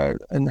about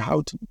and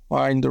how to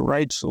find the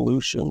right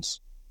solutions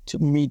to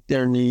meet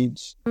their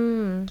needs,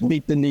 to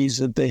meet the needs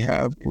that they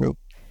have,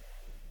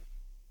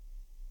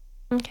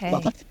 Okay.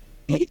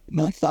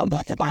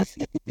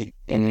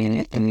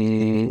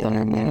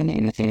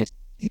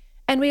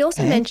 And we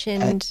also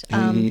mentioned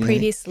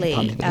previously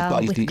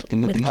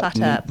with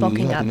clutter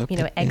blocking up,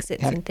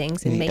 exits and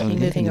things and making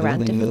moving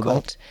around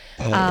difficult.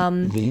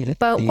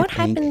 But what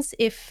happens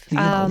if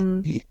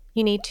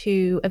you need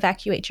to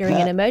evacuate during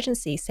an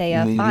emergency, say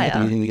a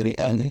fire?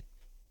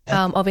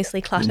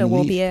 Obviously, clutter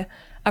will be a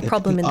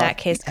problem in that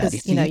case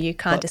because you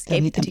can't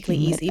escape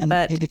particularly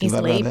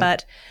easily.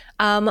 But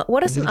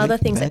what are some other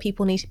things that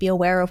people need to be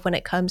aware of when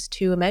it comes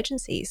to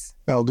emergencies?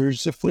 Well,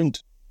 there's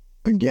different,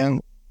 again,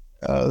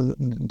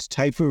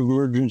 type of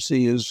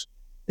emergency is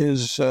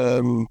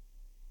the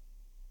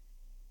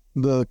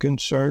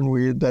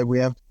concern that we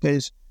have to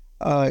face.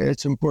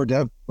 It's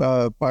important to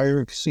have fire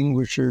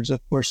extinguishers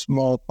for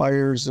small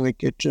fires in the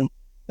kitchen.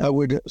 That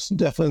would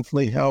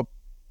definitely help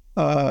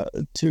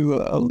to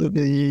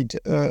alleviate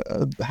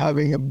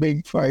having a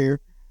big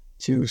fire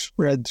to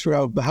spread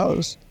throughout the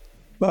house.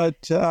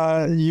 But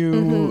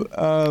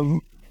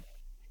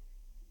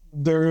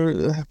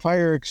their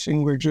fire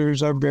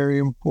extinguishers are very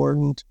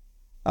important.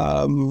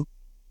 And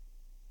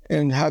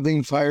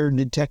having fire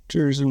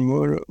detectors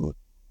and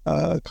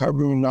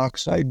carbon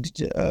monoxide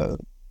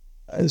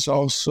is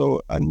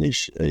also an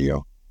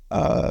issue,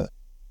 a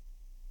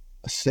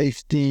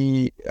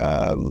safety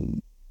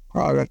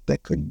product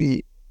that could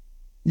be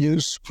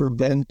used to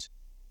prevent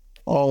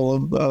all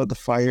of the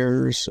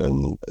fires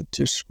and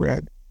to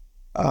spread.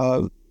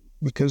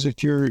 Because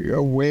if you're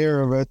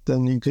aware of it,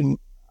 then you can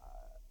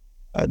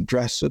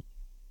address it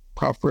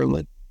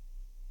properly.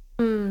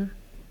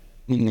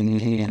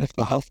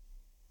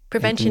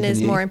 Prevention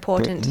is more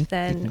important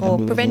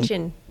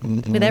prevention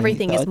with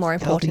everything is more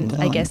important,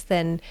 I guess,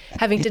 than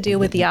having to deal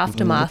with the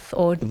aftermath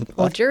or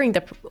during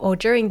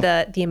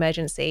the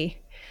emergency.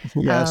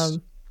 Yes.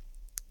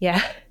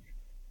 Yeah.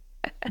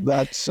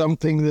 That's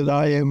something that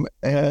I am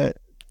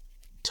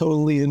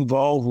totally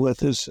involved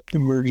with is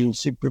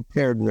emergency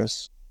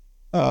preparedness.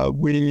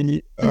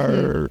 We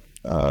are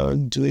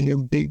doing a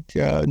big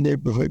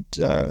neighborhood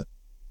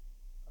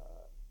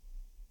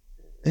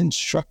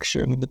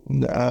instruction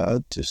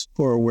just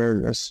for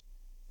awareness,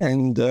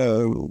 and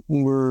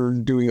we're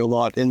doing a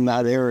lot in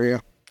that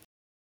area.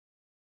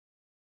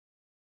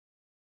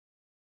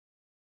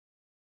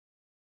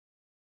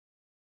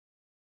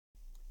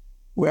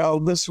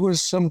 Well, this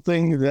was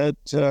something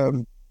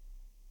that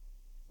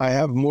I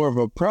have more of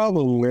a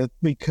problem with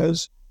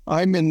because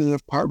I'm in an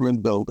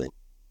apartment building.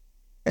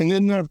 And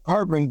in an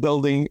apartment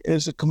building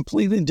is a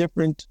completely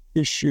different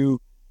issue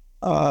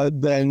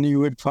than you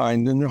would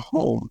find in a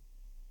home.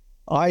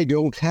 I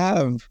don't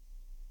have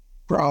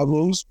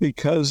problems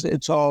because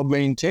it's all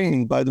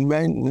maintained by the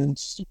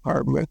maintenance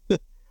department.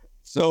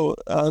 So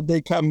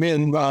they come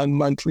in on a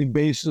monthly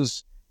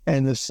basis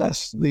and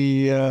assess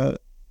the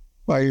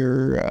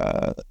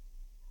fire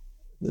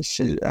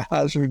the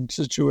hazard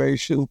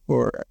situation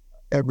for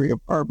every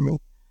apartment.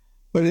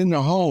 But in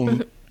a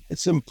home,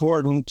 it's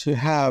important to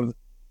have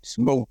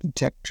smoke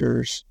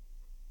detectors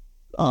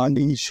on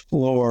each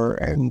floor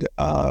and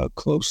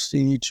close to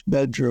each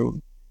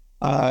bedroom.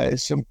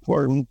 It's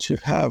important to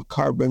have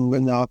carbon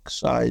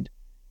monoxide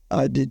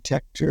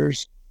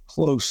detectors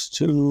close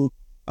to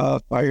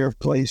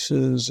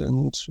fireplaces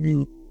and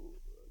to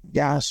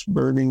gas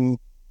burning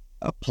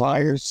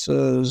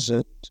appliances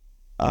and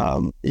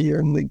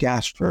even the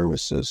gas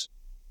furnaces.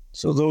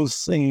 So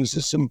those things,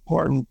 it's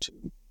important to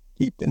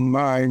keep in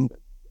mind.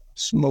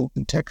 Smoke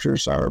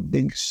detectors are a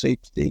big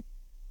safety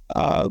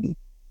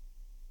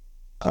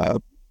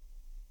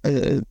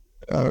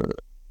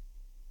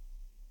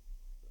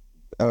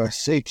a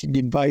safety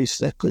device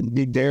that could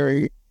be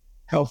very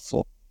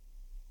helpful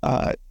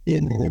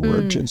in an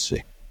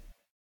emergency.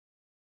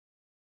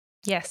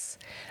 Yes.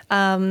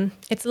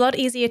 It's a lot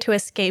easier to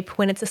escape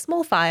when it's a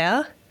small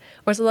fire,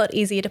 or it's a lot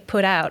easier to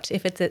put out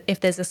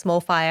if there's a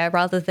small fire,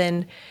 rather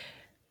than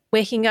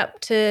waking up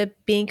to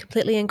being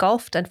completely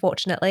engulfed,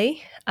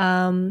 unfortunately.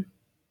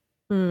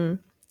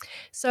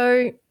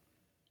 So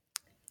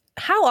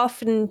how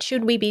often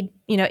should we be,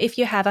 if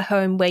you have a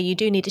home where you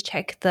do need to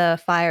check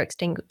the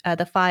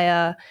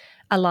fire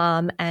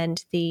alarm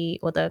and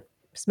the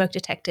smoke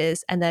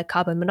detectors and the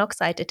carbon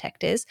monoxide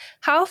detectors,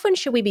 how often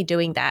should we be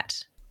doing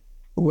that?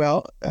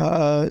 Well,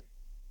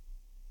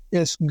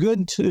 it's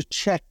good to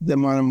check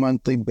them on a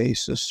monthly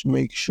basis to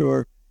make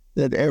sure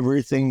that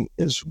everything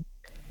is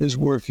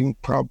working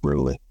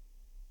properly.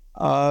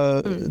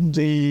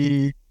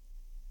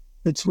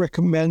 It's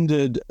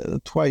recommended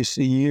twice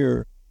a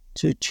year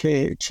to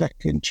check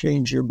and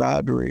change your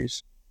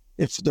batteries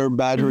if they're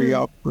battery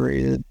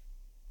operated.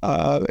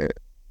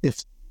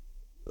 If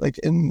like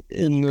in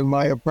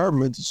my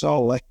apartment, it's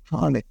all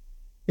electronic.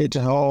 It's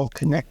all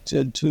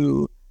connected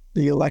to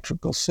the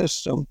electrical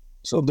system.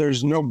 So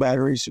there's no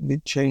batteries to be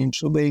changed.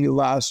 So they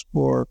last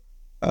for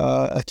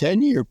a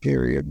 10-year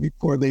period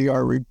before they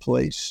are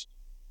replaced.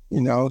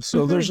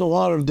 So there's a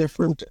lot of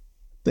different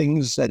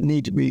things that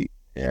need to be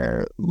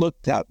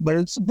looked at, but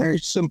it's a very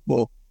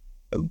simple,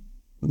 a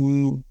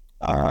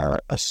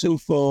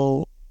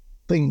simple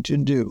thing to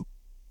do.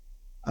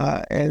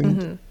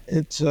 And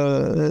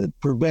it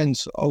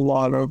prevents a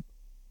lot of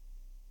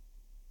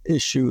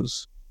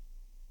issues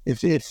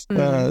if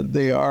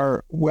they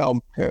are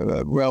well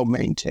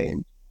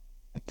maintained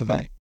at the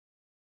bank.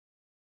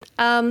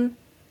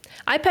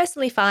 I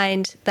personally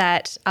find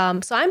that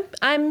so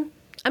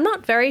I'm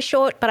not very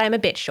short, but I'm a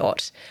bit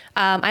short.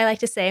 I like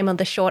to say I'm on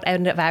the short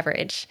end of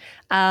average,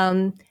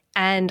 and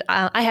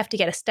I have to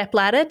get a step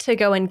ladder to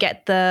go and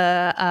get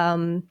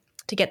the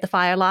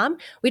fire alarm.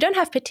 We don't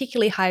have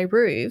particularly high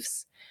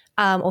roofs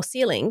or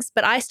ceilings,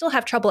 but I still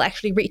have trouble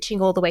actually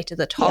reaching all the way to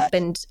the top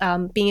and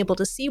being able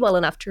to see well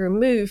enough to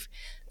remove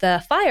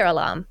the fire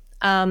alarm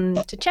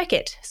to check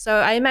it. So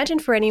I imagine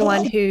for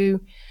anyone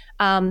who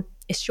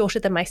is shorter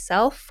than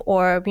myself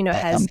or,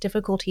 has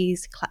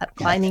difficulties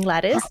climbing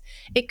ladders,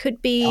 it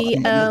could be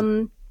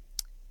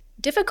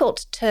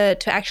difficult to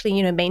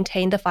actually,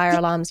 maintain the fire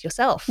alarms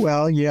yourself.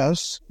 Well,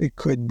 yes, it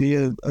could be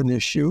an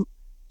issue,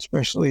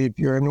 especially if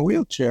you're in a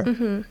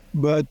wheelchair.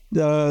 But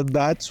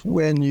that's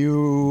when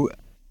you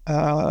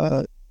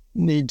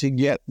need to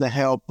get the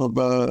help of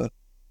a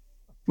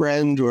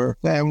friend or a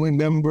family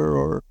member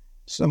or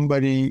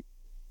somebody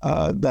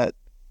that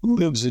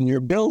lives in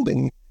your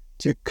building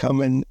to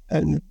come in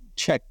and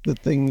check the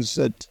things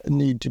that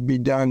need to be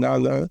done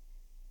on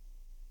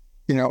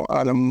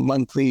a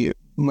monthly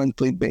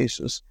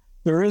basis.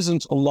 There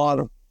isn't a lot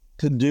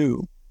to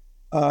do.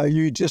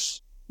 You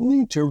just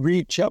need to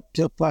reach up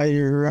to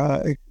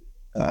fire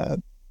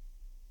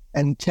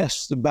and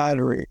test the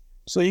battery.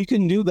 So you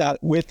can do that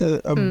with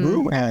a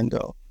broom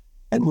handle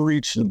and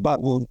reach the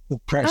button,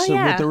 press it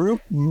with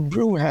the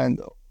broom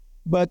handle.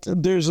 But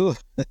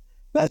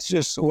that's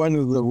just one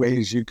of the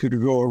ways you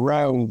could go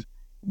around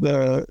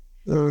the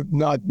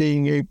not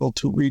being able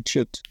to reach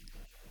it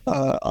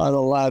on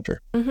a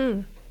ladder.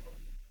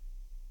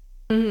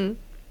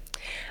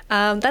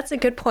 That's a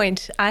good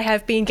point. I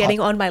have been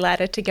getting on my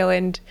ladder to go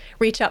and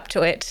reach up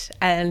to it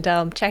and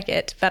check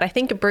it, but I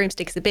think a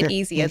broomstick's a bit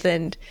easier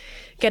than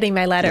getting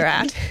my ladder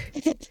out.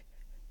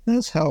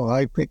 That's how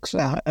I fix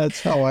that.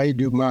 That's how I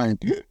do mine.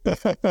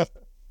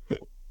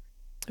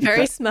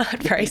 Very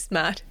smart, very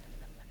smart.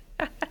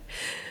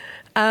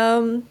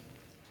 So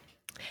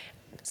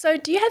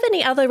do you have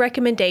any other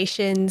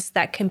recommendations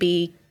that can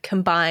be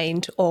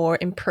combined or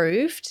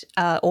improved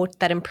or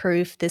that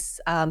improve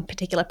this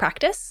particular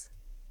practice?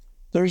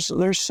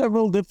 There's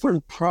several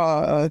different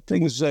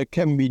things that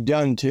can be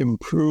done to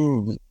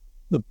improve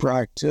the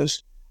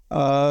practice.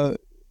 Of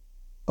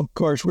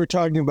course, we're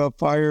talking about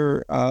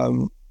fire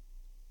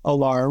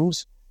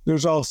alarms.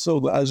 There's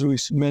also, as we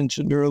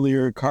mentioned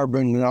earlier,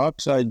 carbon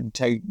monoxide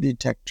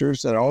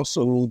detectors that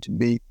also need to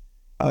be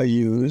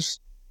used,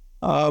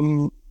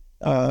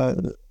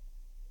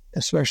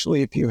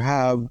 especially if you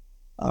have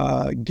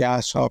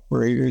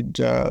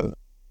gas-operated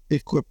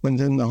equipment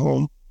in the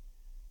home.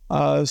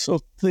 So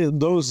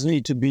those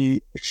need to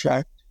be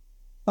checked.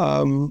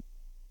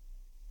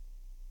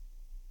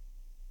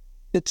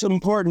 It's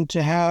important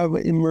to have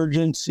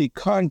emergency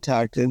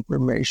contact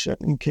information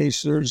in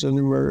case there's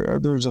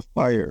a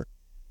fire,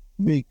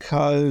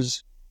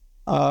 because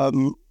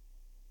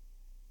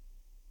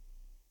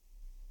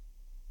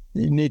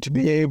you need to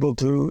be able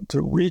to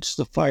reach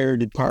the fire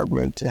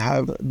department, to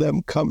have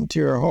them come to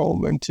your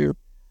home and to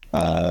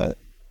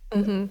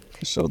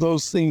so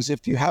those things,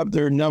 if you have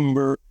their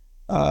number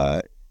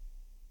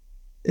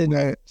in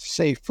a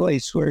safe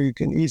place where you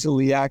can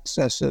easily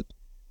access it,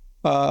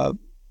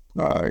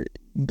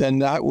 then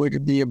that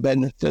would be a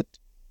benefit.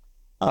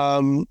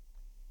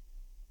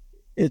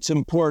 It's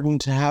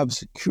important to have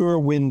secure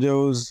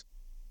windows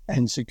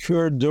and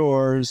secure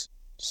doors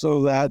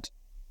so that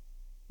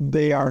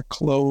they are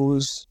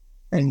closed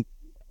and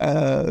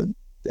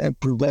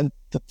prevent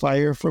the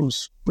fire from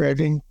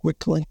spreading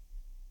quickly.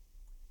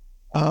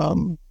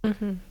 Flammable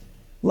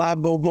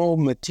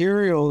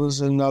material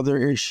is another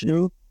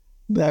issue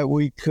that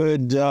we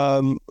could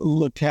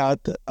look at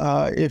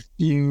if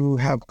you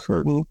have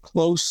curtain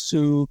close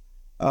to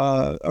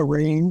a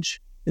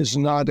range is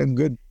not a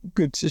good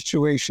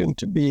situation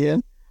to be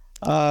in.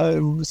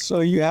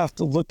 So you have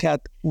to look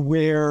at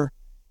where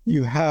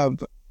you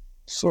have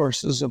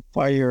sources of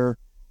fire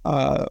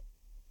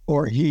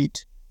or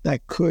heat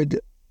that could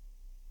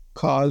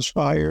cause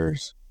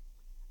fires.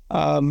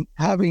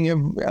 Having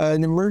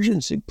an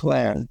emergency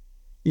plan.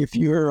 If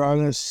you're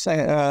on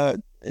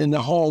in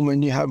the home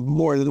and you have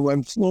more than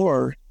one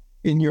floor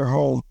in your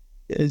home,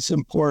 it's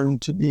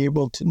important to be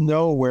able to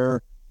know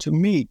where to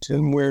meet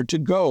and where to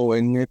go.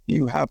 And if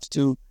you have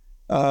to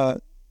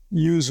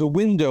use a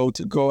window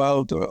to go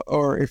out,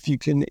 or if you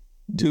can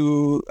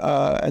do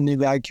an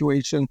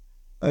evacuation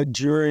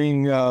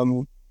during,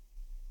 you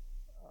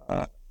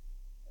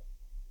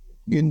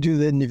can do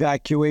the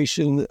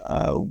evacuation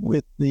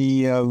with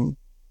the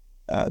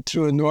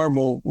through a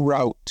normal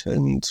route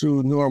and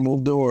through normal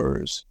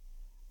doors.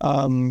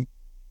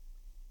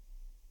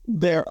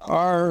 There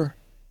are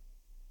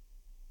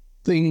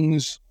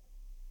things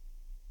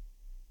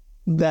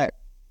that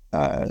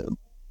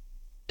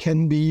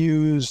can be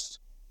used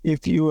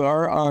if you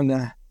are on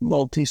a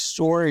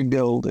multi-story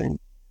building.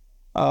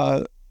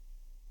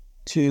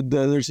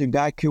 There's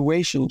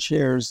evacuation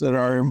chairs that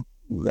are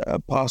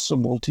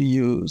possible to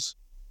use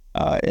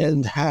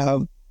and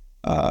have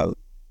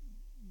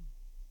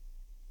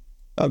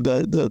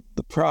the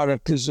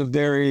product is a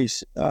very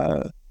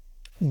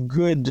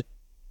good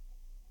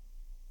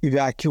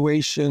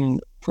evacuation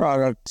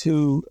product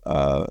to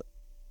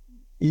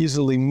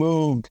easily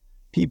move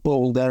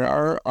people that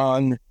are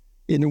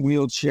in a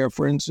wheelchair,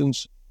 for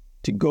instance,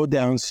 to go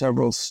down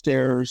several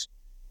stairs.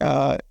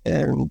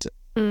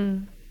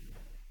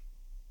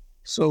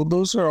 So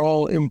those are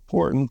all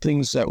important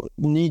things that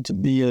need to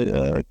be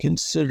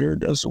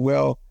considered as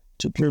well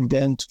to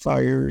prevent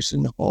fires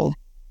in the home.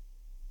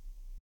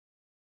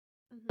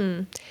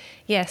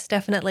 Yes,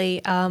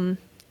 definitely.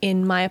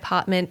 In my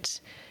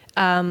apartment,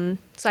 so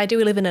I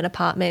do live in an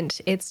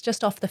apartment. It's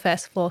just off the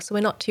first floor, so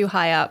we're not too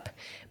high up.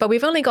 But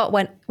we've only got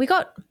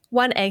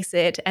one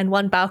exit and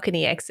one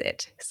balcony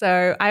exit.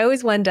 So I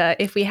always wonder,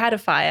 if we had a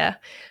fire,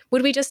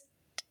 would we just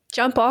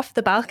jump off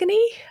the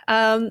balcony?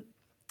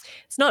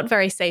 It's not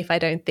very safe, I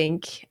don't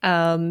think.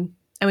 And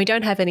we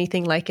don't have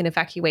anything like an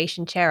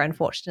evacuation chair,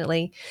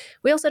 unfortunately.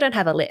 We also don't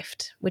have a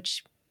lift,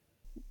 which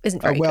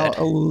isn't very good.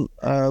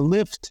 A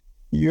lift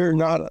you're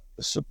not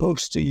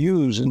supposed to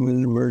use in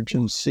an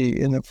emergency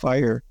in a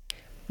fire.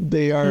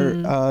 They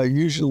are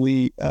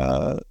usually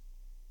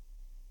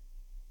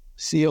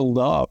sealed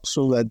up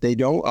so that they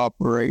don't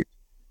operate.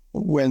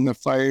 When the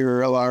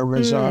fire alarm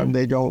is on,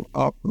 they don't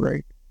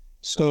operate.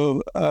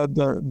 So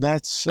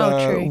that's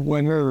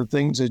one of the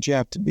things that you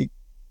have to be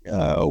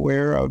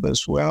aware of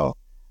as well.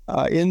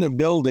 In the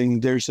building,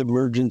 there's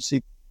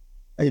emergency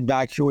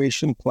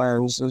evacuation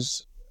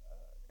plans,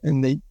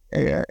 and they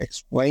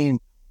explain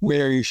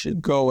where you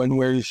should go and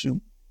where you should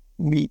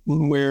meet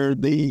and where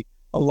the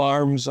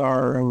alarms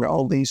are and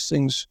all these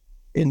things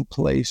in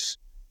place.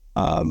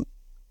 The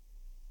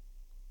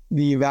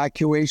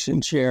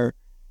evacuation chair,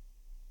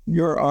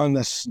 you're on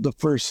the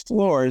first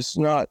floor. It's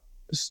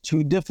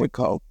too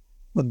difficult,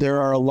 but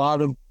there are a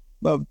lot of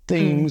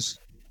things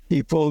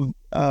people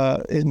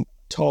in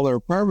taller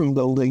apartment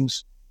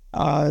buildings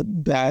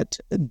that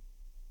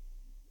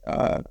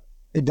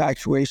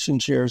evacuation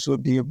chairs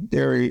would be a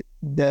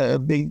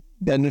big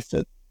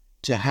benefit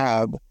to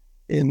have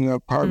in an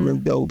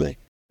apartment building.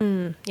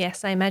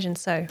 Yes, I imagine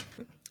so.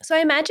 So I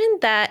imagine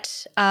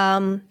that,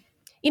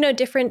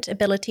 different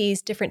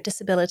abilities, different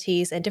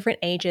disabilities, and different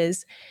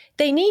ages,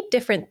 they need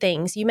different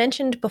things. You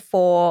mentioned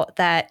before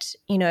that,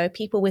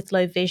 people with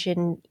low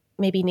vision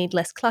maybe need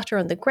less clutter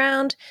on the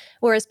ground,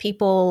 whereas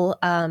people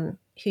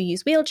who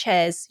use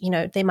wheelchairs,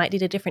 they might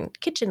need a different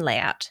kitchen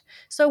layout.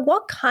 So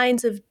what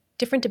kinds of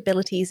different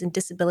abilities and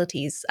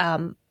disabilities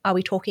are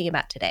we talking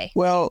about today?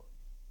 Well,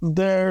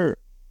 there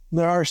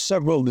are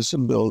several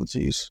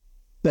disabilities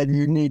that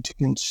you need to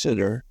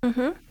consider.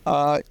 In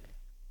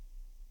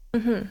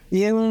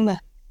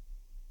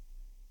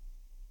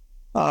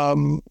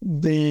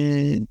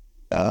the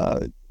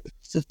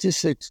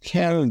Statistics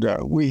Canada,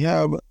 we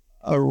have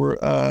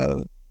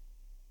a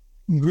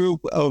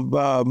group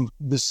of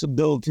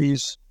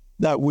disabilities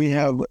that we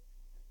have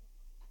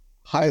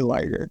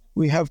highlighted.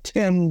 We have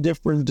 10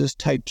 different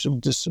types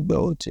of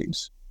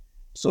disabilities.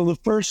 So the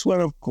first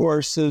one, of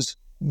course, is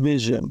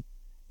vision.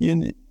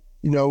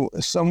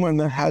 Someone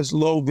that has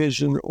low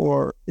vision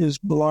or is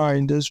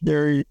blind is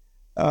very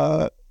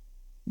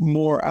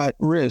more at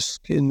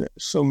risk in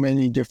so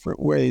many different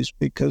ways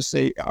because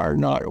they are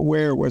not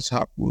aware what's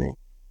happening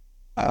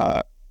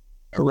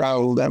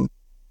around them.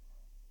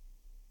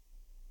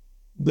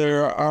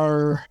 There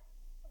are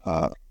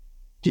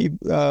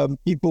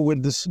people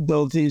with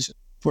disabilities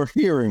for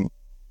hearing.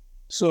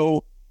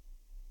 So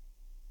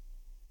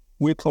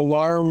with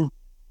alarm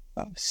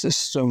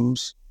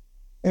systems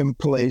in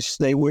place,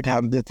 they would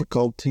have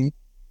difficulty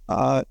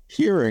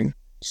hearing.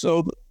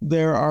 So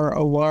there are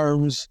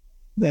alarms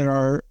that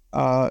are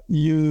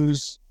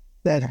used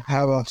that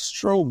have a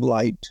strobe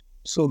light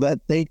so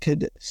that they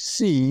could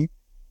see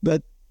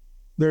that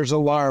there's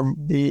alarm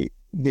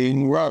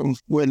being rung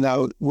with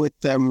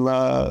them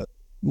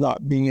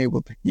not being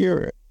able to hear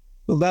it.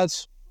 So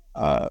that's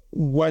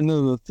one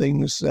of the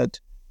things that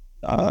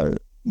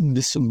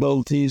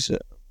disabilities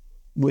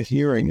with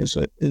hearing is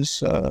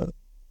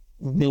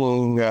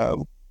being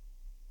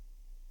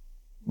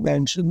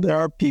mentioned. There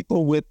are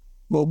people with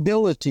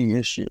mobility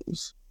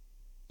issues.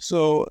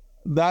 So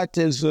that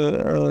is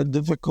a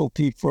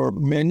difficulty for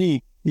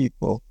many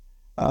people,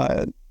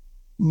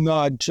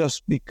 not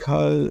just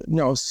because,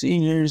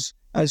 seniors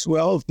as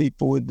well as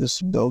people with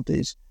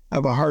disabilities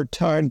have a hard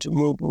time to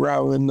move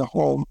around in the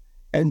home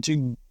and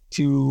to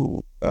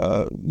in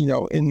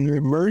an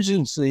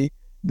emergency,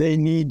 they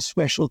need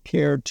special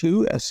care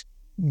to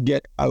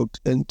get out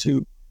and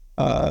to,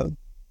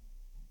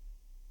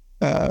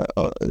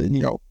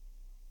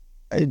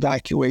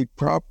 evacuate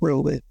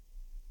properly.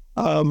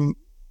 But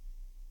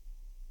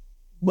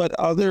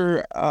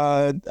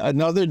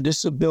another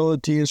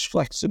disability is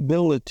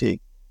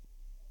flexibility.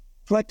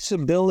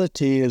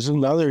 Flexibility is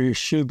another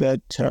issue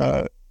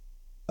that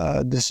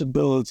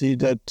disability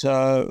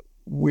that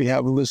we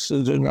have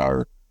listed in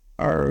our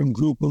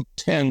group of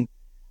 10.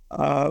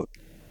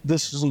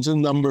 This is the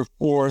number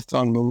 4th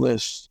on the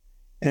list.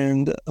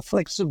 And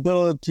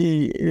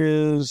flexibility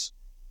is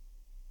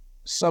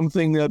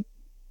something that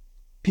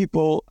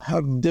people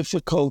have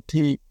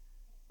difficulty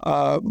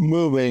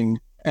moving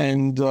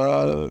and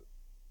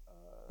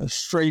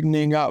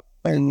straightening up.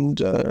 And,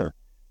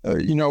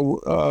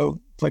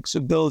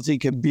 flexibility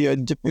can be a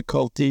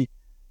difficulty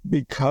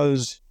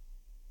because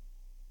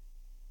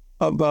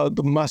of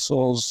the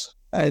muscles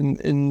and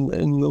in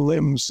the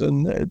limbs,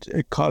 and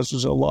it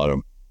causes a lot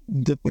of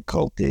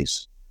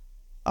difficulties.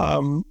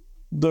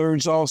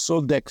 There's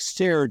also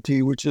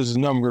dexterity, which is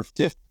number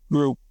 5th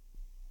group.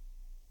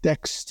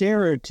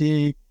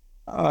 Dexterity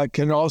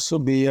can also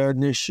be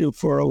an issue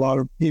for a lot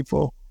of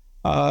people,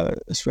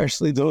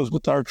 especially those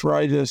with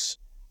arthritis,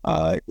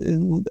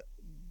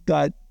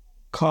 that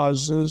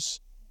causes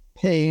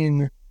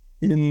pain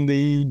in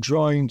the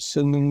joints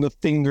and in the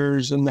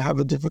fingers, and they have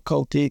a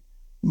difficulty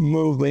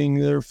moving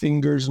their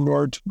fingers in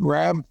order to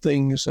grab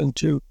things and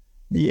to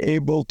be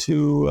able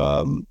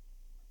to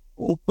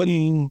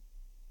open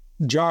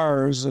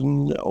jars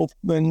and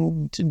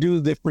to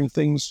do different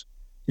things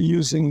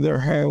using their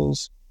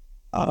hands.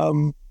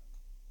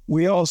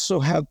 We also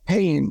have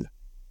pain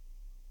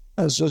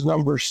as a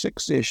number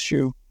 6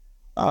 issue.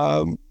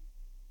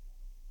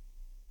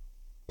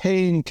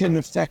 Pain can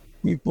affect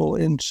people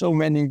in so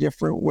many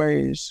different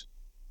ways.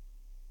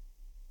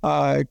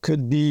 It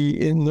could be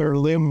in their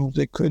limbs,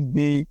 it could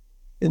be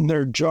in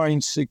their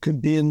joints, it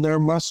could be in their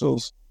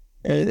muscles.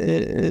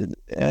 And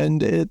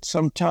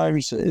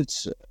sometimes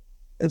it's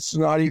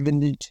not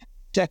even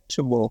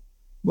detectable,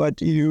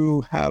 but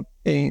you have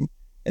pain.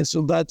 And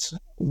so that's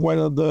one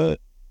of the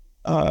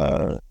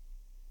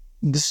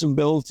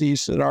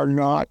disabilities that are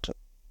not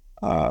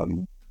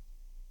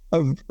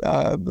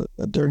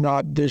they're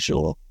not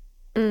visual.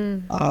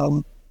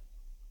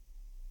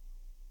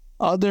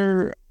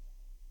 Other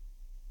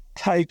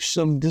types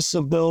of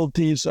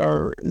disabilities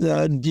are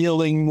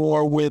dealing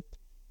more with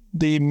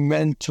the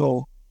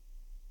mental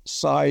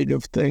side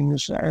of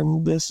things,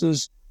 and this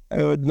is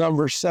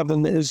number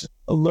 7 is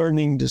a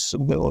learning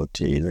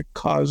disability that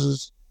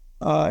causes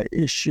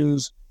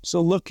issues.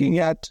 So looking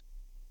at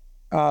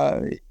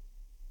a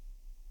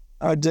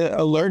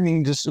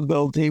learning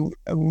disability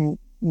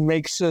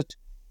makes it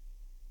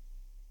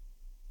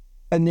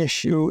an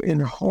issue in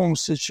a home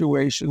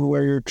situation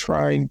where you're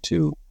trying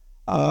to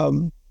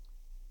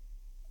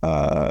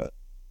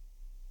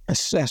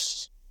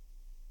assess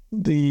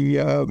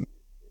the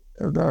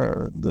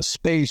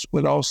space,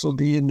 but also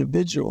the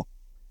individual,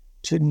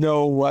 to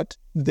know what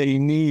they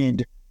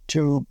need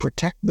to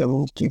protect them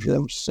and keep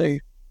them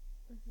safe.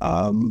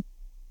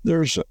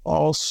 There's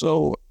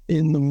also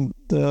in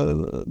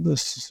the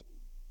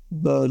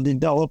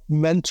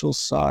developmental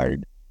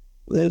side,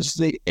 there's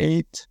the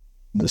 8th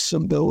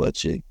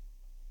disability.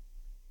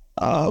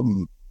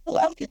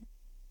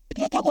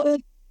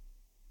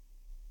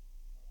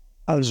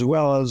 As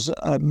well as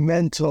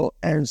mental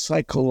and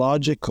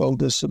psychological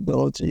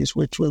disabilities,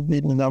 which would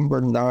be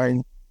number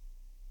 9.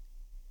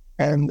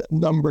 And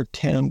number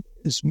 10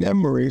 is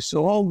memory.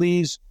 So all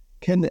these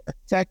can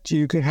affect you.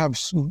 You can have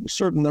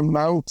certain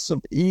amounts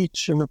of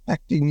each and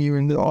affecting you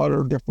in a lot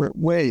of different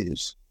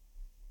ways.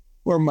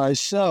 For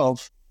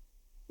myself,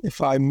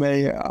 if I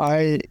may,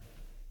 I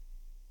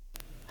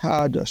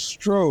had a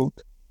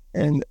stroke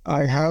and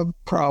I have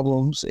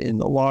problems in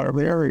a lot of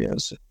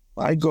areas.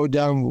 I go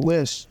down the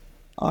list,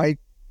 I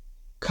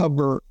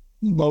cover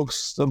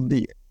most of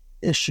the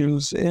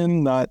issues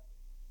in that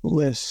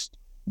list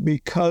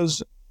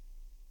because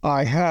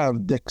I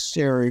have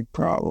dexterity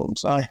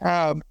problems. I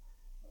have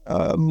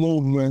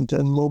movement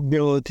and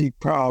mobility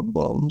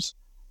problems.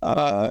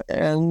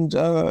 And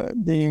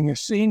being a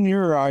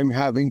senior, I'm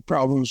having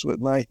problems with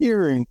my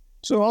hearing.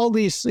 So all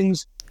these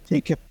things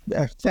take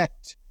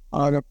effect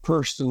on a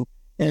person.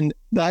 And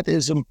that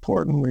is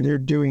important when you're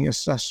doing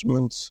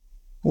assessments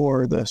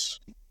for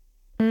this.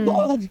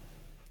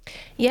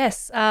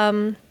 Yes.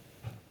 Quite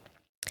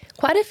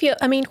a few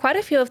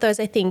of those,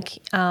 I think,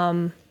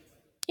 I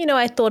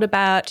thought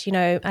about,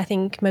 I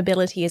think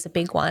mobility is a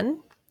big one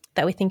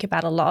that we think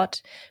about a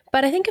lot.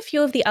 But I think a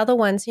few of the other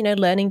ones,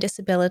 learning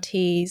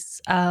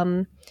disabilities,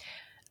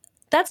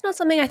 that's not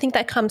something I think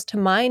that comes to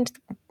mind,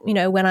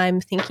 when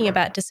I'm thinking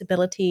about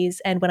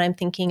disabilities and when I'm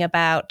thinking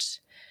about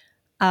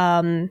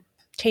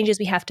changes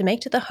we have to make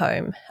to the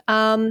home.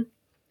 And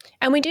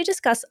we do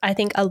discuss, I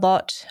think, a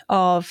lot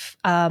of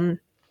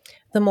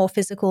the more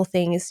physical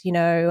things,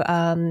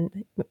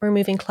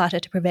 removing clutter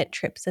to prevent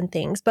trips and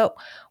things. But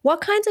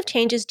what kinds of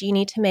changes do you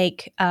need to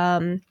make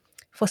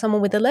for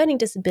someone with a learning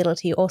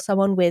disability or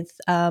someone with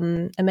a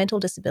mental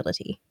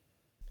disability?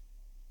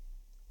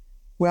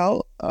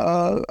 Well,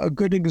 a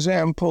good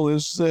example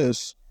is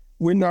this.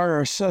 In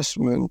our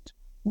assessment,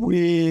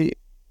 we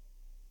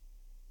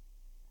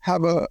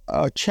have a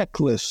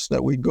checklist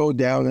that we go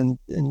down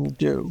and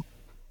do.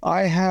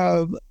 I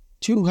have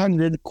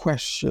 200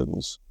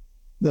 questions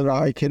that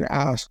I can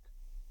ask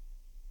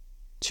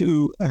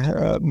to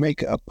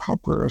make a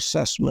proper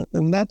assessment.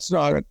 And that's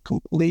not a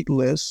complete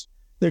list.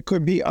 There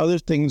could be other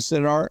things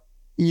that are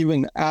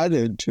even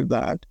added to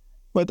that.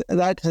 But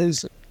that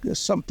is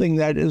something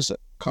that is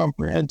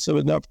comprehensive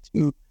enough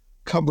to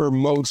cover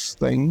most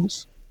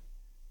things.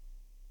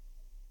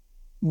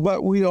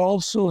 But we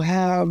also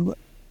have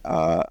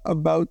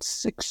about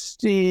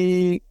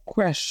 60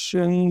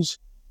 questions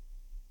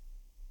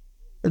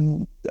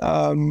that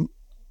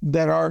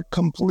are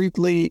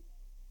completely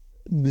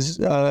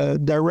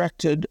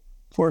directed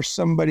for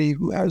somebody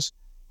who has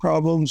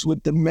problems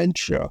with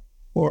dementia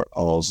or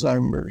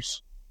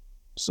Alzheimer's.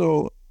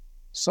 So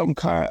some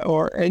kind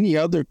or any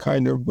other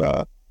kind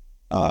of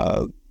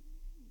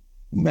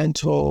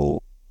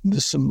mental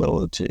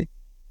disability.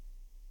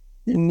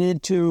 You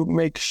need to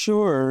make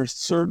sure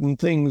certain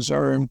things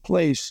are in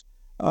place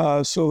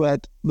so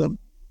that the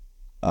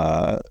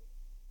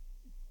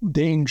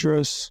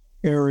dangerous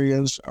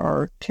areas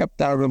are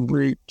kept out of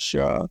reach.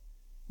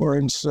 For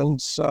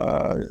instance,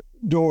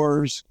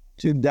 doors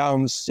to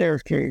down the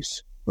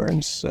staircase, for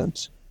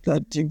instance,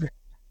 that to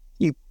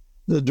keep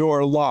the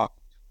door locked.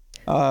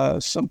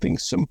 Something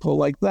simple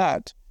like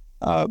that.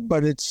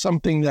 But it's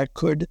something that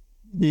could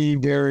be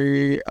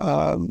very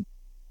a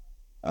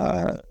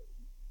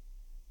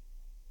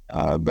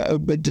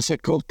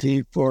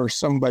difficulty for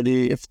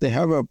somebody. If they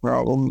have a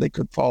problem, they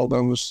could fall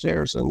down the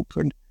stairs and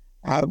could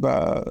have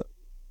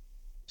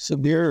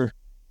severe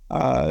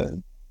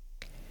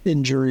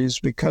injuries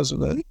because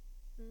of it.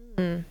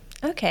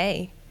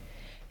 Okay.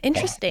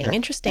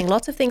 Interesting.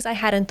 Lots of things I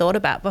hadn't thought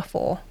about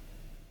before.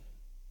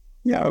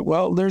 Yeah,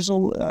 well, there's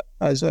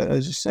as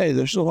you say,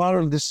 there's a lot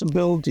of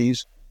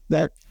disabilities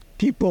that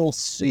people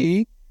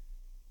see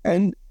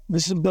and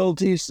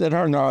disabilities that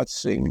are not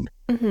seen.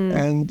 Mm-hmm.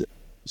 And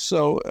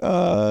so,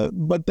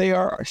 but they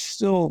are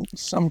still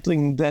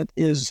something that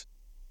is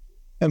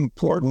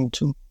important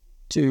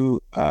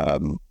to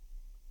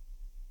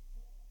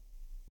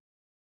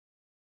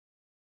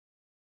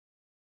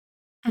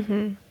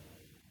Mm-hmm.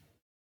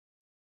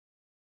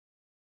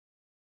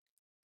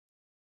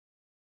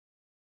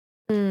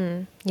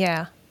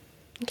 Yeah.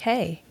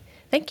 Okay.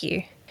 Thank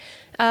you.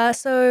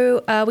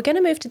 So we're going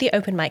to move to the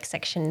open mic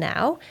section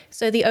now.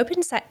 So the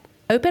open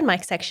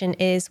mic section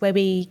is where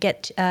we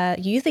get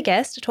you, the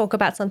guest, to talk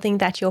about something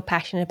that you're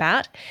passionate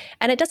about.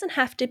 And it doesn't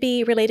have to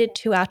be related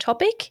to our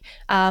topic,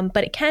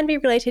 but it can be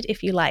related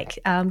if you like.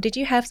 Did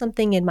you have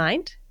something in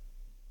mind?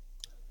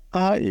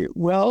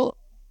 Well,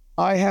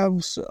 I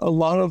have a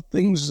lot of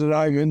things that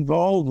I'm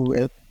involved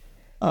with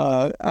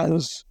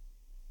as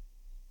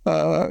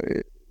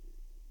to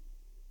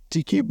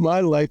keep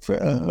my life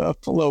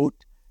afloat,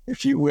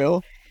 if you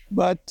will.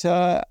 But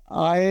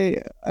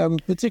I am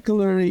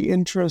particularly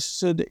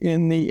interested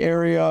in the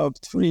area of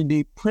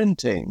 3D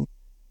printing,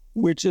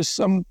 which is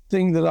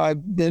something that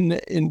I've been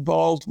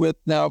involved with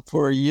now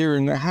for a year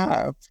and a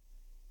half.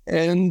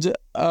 And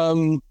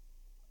I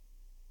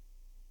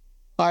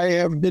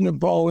have been a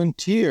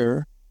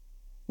volunteer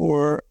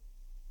for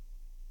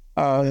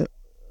a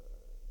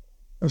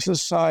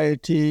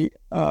society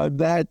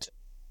that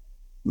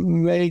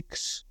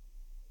makes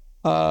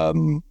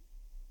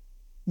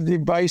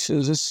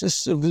devices,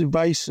 assistive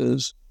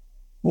devices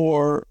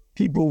for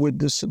people with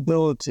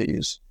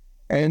disabilities.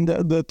 And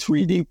the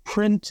 3D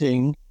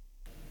printing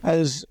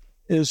is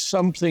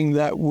something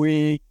that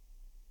we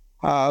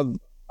have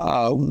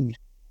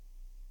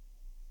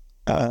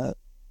that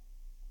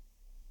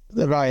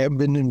I have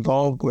been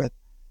involved with.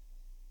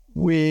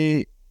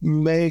 We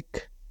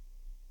make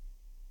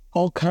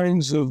all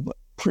kinds of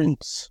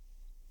prints.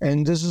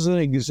 And this is an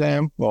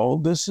example.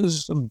 This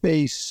is the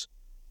base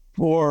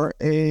for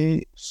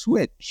a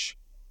switch.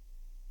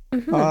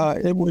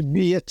 Mm-hmm. It would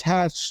be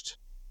attached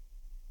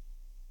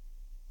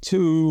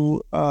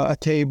to a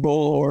table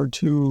or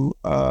to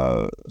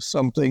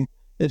something.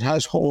 It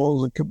has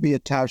holes. It could be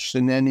attached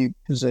in any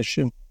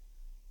position.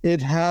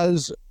 It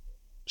has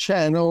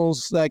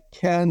channels that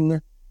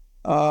can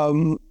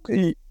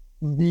be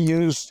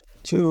used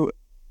to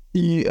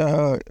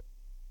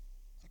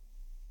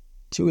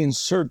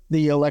insert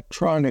the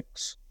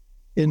electronics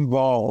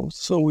involved.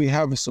 So we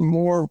have some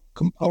more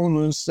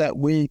components that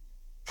we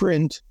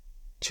print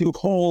to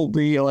hold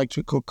the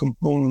electrical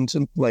components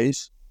in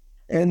place.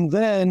 And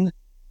then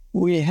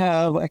we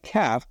have a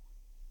cap,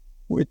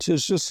 which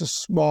is just a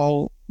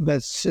small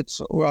that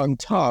sits on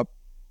top.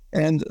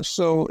 And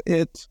so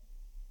it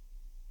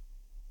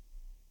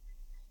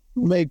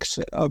makes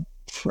a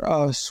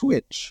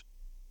switch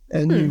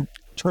and you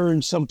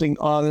turn something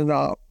on and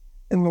off.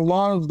 And a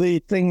lot of the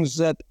things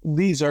that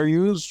these are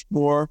used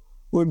for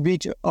would be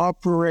to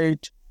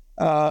operate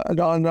an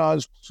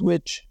on-off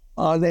switch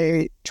on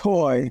a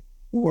toy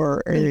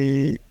or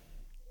a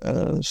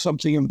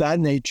something of that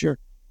nature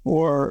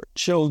for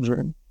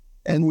children.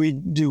 And we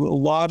do a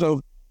lot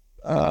of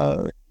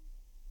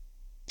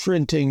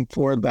printing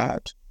for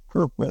that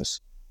purpose.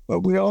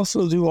 But we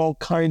also do all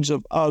kinds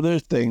of other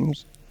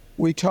things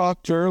we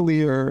talked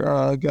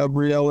earlier,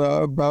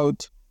 Gabriella,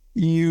 about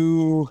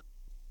you.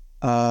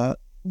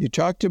 You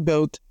talked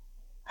about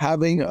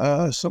having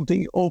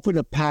something open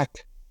a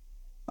pack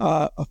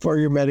for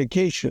your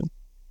medication.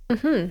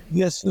 Mm-hmm.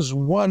 This is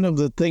one of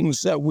the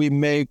things that we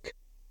make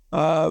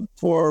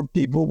for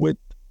people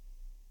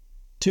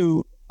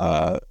to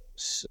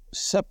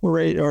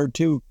separate or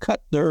to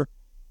cut their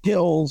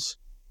pills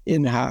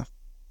in half.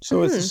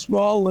 So it's a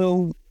small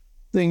little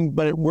thing,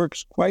 but it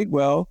works quite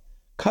well.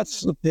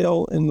 Cuts the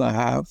pill in the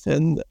half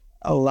and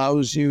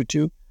allows you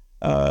to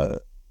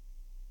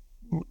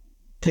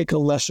take a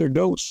lesser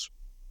dose.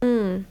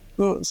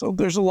 So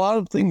there's a lot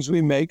of things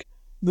we make.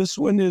 This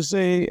one is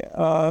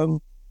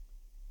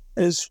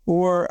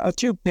for a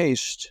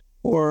toothpaste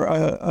or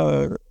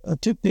a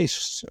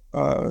toothpaste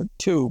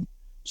tube.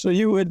 So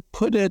you would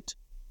put it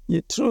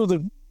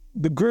through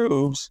the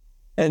grooves,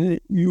 and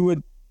you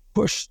would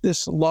push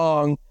this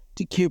along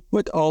to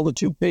put all the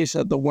toothpaste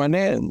at the one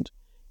end.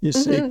 You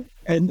see,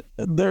 and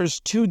there's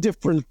two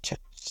different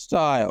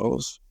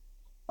styles.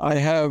 I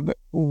have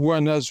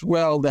one as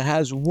well that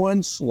has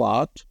one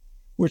slot,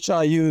 which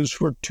I use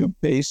for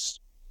toothpaste,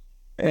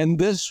 and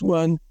this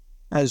one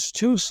has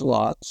two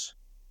slots,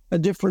 a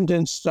different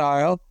in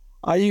style.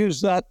 I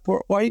use that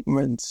for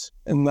ointments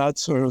and that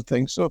sort of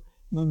thing. So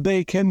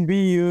they can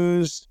be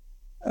used.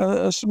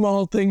 A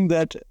small thing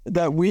that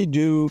we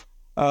do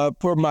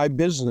for my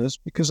business,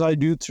 because I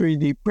do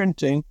 3D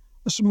printing,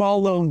 a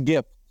small little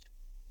gift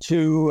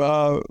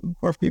for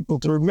people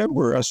to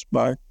remember us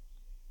by.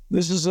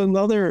 This is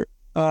another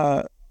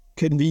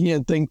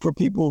convenient thing for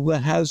people that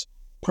has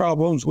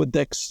problems with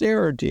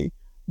dexterity.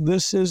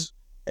 This is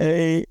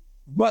a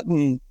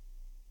button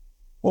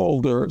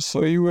holder.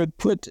 So you would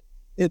put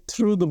it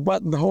through the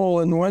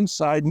buttonhole in one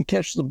side and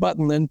catch the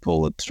button and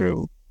pull it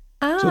through.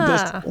 So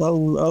that's a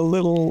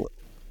little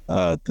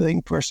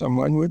thing for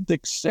someone with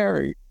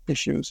dexterity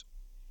issues.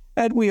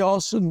 And we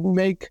also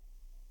make,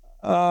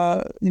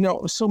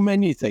 so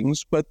many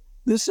things, but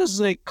this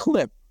is a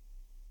clip.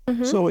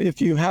 So if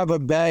you have a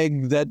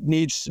bag that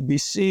needs to be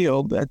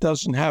sealed that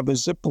doesn't have a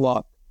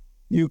Ziploc,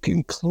 you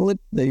can clip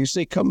these.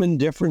 They come in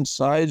different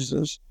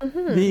sizes.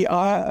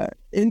 The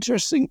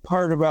interesting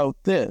part about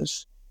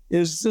this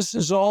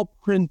is all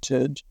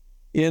printed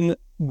in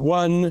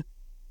one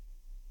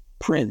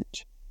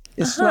print.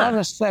 It's not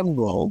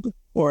assembled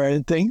or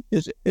anything.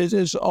 It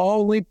is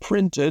only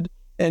printed,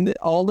 and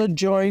all the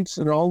joints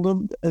and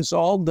it's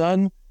all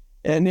done,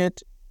 and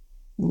it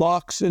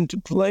locks into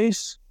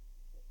place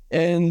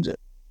and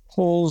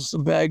pulls the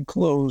bag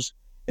closed.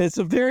 It's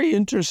a very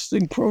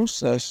interesting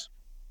process.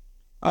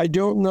 I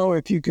don't know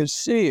if you can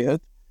see it,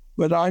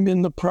 but I'm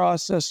in the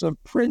process of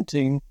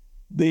printing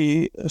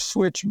the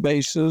switch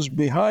bases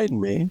behind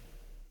me.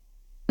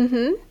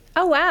 Oh,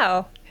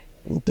 wow.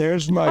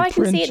 There's my I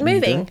can see it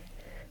moving.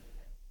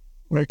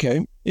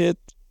 Okay.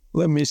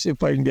 Let me see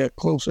if I can get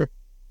closer.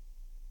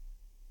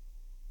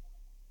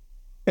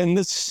 And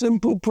this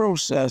simple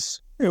process,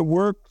 it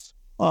works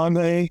on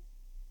a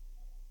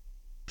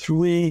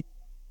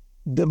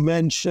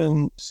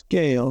 3-dimension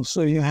scale.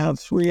 So you have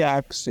 3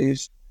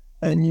 axes,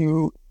 and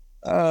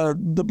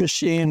the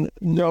machine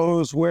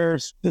knows where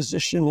it's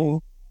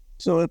positioning.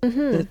 So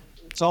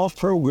it's all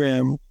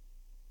programmed,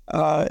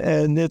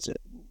 and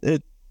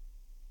it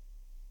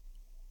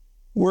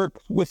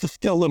works with the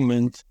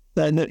filament.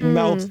 Then it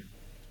melts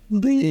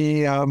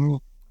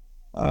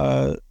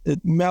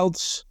it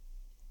melts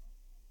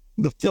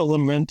the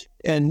filament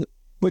and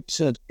puts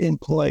it in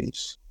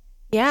place.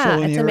 Yeah,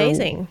 So it's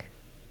amazing.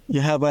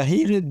 You have a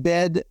heated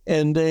bed,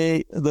 and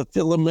the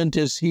filament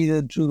is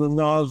heated to the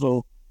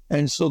nozzle,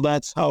 and so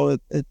that's how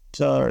it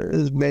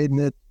is made,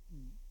 and it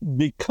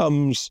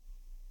becomes,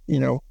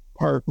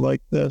 part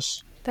like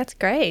this. That's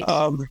great.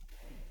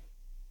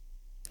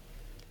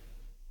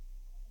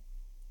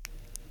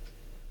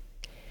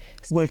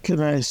 What can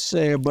I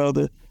say about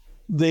it?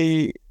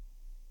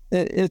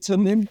 It's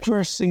an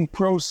interesting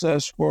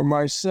process for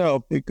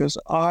myself, because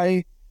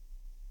I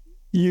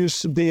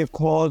used to be a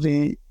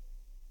quality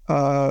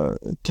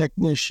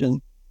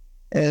technician,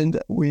 and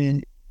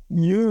we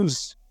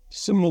used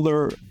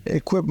similar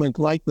equipment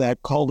like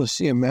that called a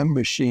CMM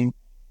machine,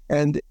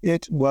 and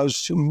it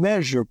was to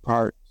measure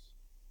parts,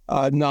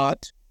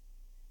 not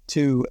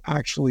to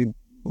actually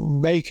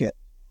make it.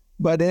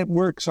 But it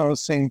works on the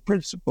same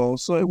principle.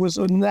 So it was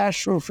a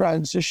natural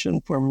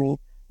transition for me,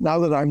 now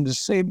that I'm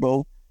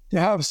disabled, to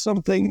have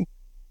something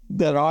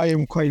that I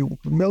am quite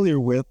familiar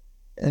with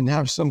and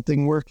have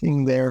something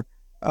working there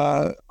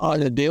on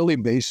a daily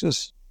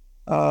basis.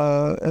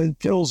 It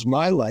fills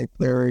my life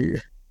very,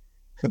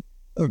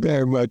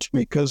 very much,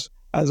 because,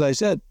 as I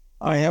said,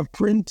 I have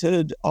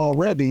printed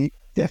already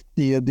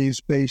 50 of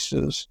these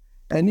bases,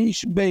 and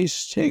each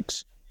base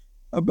takes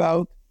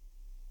about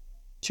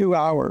 2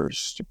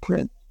 hours to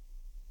print.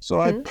 So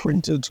I've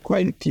printed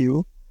quite a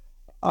few.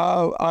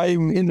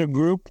 I'm in a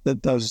group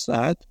that does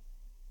that.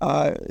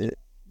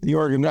 The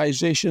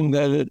organization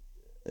that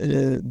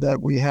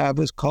we have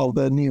is called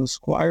the Neil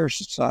Squire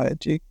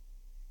Society,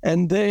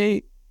 and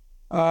they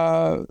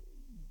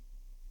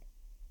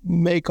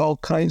make all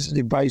kinds of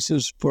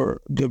devices for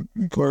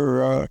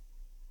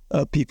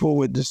people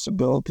with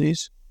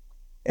disabilities,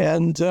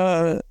 and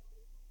the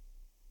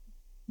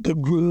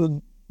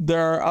group.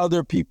 There are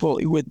other people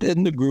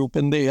within the group,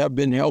 and they have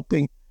been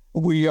helping.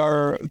 We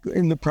are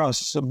in the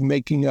process of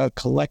making a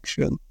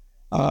collection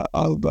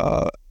of.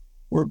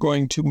 We're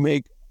going to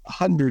make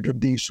 100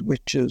 of these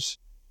switches.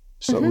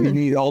 So we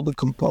need all the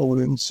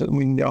components and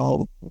we need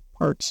all the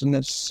parts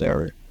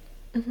necessary.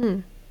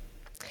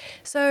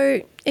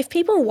 So if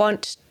people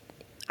want,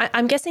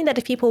 I'm guessing that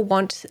if people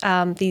want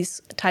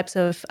these types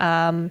of,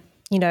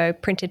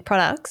 printed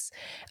products,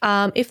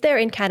 if they're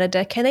in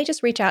Canada, can they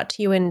just reach out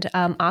to you and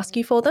ask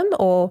you for them?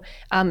 Or,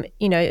 can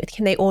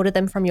they order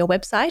them from your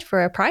website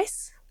for a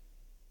price?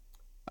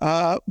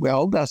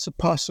 Well, that's a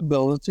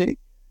possibility.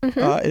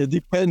 It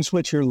depends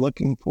what you're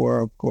looking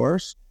for, of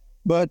course.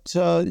 But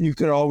you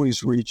could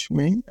always reach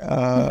me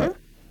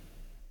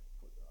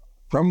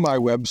from my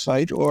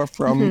website or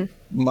from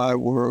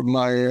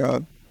my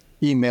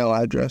email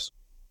address.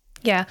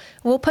 Yeah,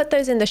 we'll put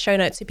those in the show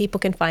notes so people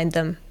can find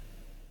them.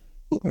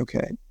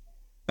 Okay.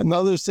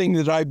 Another thing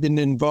that I've been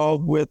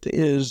involved with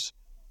is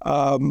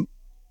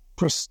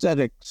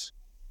prosthetics.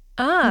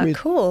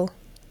 Cool.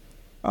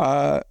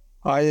 I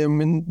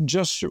am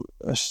just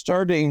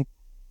starting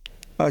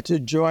to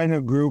join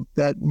a group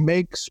that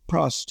makes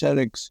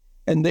prosthetics,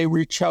 and they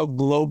reach out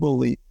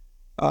globally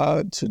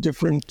to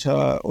different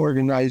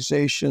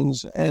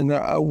organizations. And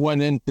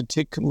one in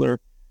particular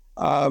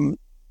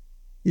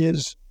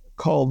is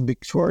called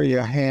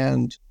Victoria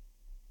Hand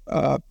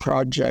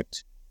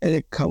Project. And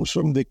it comes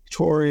from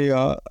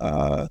Victoria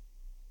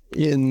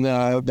in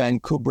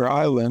Vancouver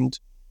Island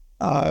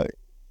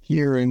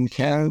here in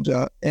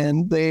Canada.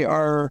 And they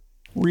are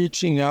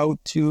reaching out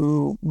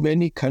to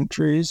many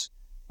countries,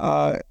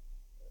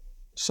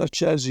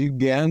 such as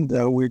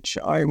Uganda, which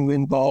I'm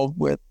involved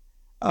with,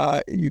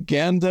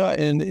 Uganda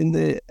and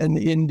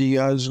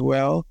India as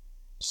well.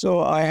 So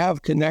I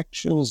have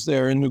connections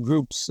there in the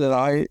groups that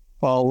I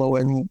follow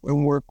and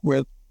work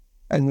with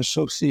and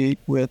associate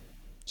with.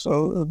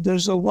 So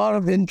there's a lot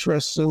of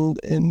interest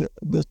in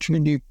the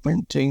 3D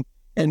printing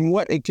and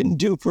what it can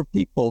do for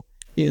people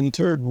in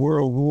third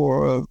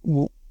world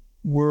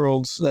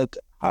worlds that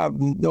have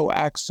no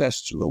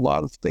access to a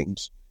lot of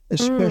things,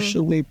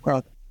 especially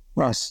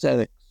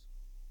prosthetics.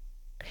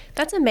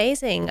 That's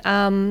amazing.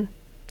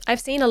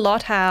 I've seen a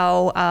lot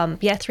how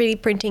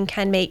 3D printing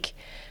can make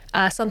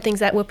some things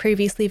that were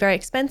previously very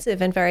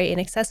expensive and very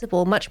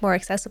inaccessible much more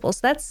accessible.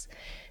 So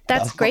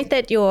that's great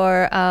that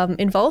you're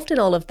involved in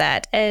all of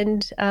that,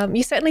 and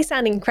you certainly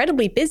sound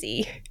incredibly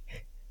busy.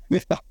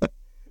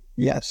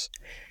 Yes,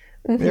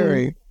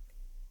 very.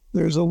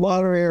 There's a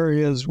lot of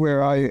areas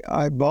where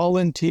I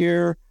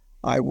volunteer.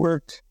 I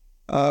work.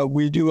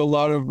 We do a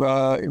lot of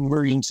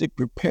emergency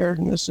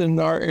preparedness in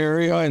our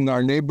area, in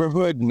our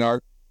neighborhood, in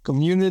our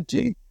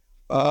community.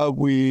 I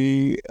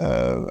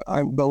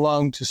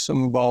belong to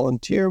some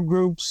volunteer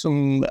groups.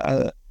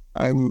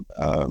 I'm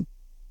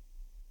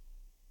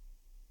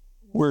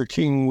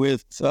working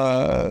with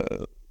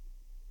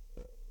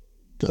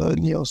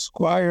Neil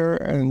Squire,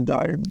 and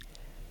I'm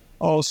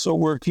also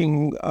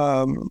working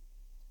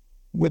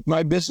with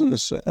my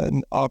business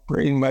and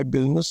operating my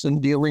business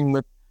and dealing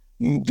with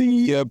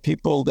the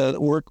people that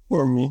work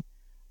for me,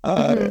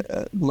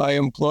 my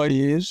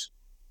employees.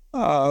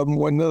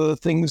 One of the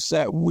things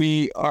that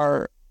we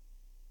are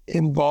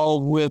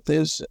involved with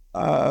is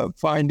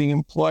finding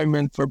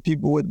employment for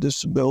people with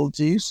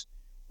disabilities.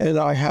 And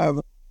I have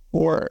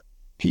 4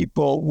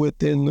 people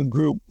within the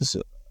groups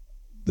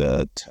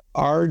that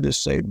are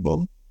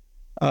disabled.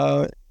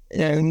 So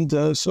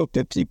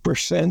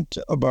 50%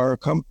 of our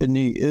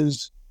company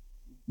is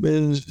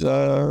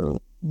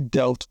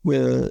dealt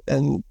with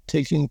and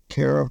taken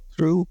care of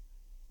through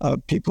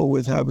people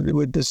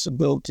with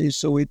disabilities.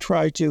 So we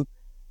try to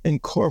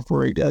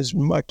incorporate as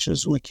much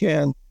as we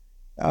can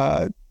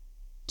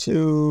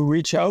to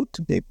reach out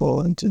to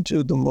people and to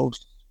do the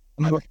most.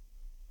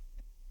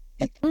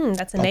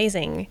 That's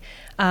amazing.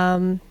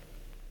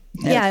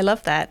 Yeah, I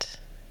love that.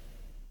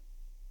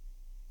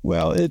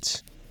 Well,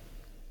 it's,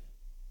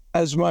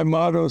 as my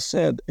motto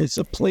said, it's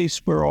a place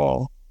for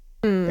all.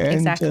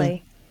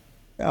 Exactly.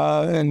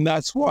 And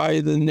that's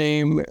why the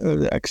name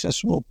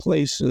Accessible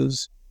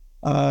Places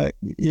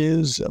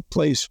is a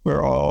place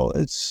for all.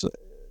 It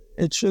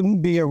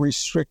shouldn't be a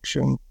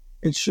restriction.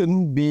 It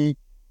shouldn't be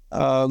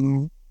a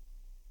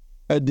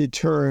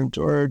deterrent,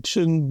 or it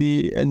shouldn't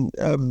be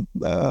a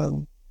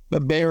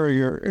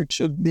barrier. It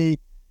should be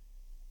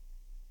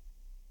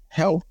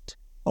helped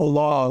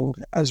along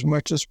as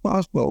much as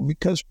possible,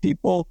 because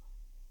people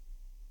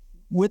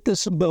with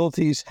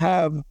disabilities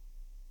have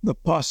the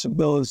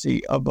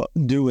possibility of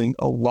doing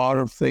a lot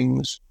of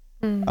things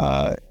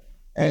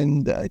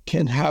and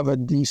can have a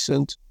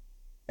decent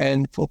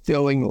and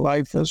fulfilling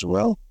life as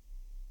well.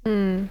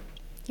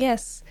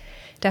 Yes,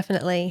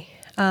 definitely.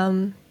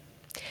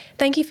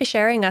 Thank you for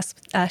sharing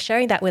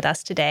that with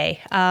us today.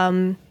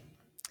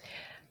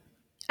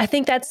 I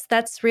think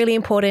that's really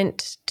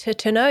important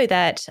to know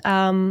that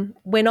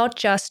we're not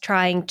just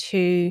trying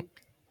to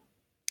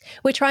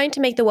We're trying to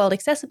make the world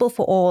accessible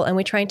for all, and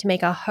we're trying to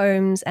make our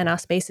homes and our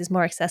spaces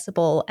more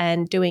accessible,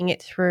 and doing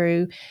it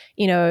through,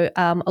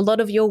 a lot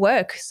of your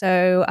work.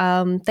 So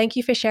thank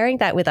you for sharing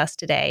that with us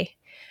today.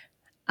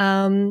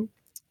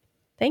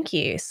 Thank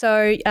you.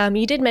 So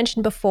you did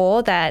mention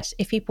before that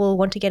if people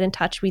want to get in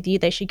touch with you,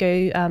 they should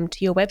go to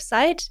your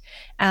website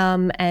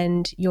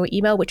and your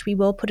email, which we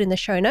will put in the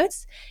show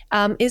notes.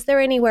 Is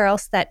there anywhere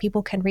else that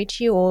people can reach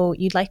you, or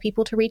you'd like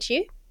people to reach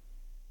you?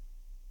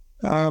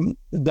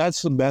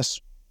 That's the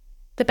best.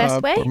 The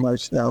best way? For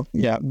myself.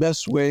 Yeah,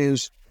 best way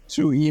is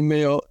through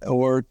email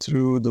or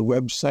through the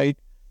website,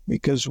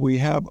 because we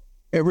have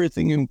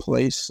everything in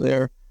place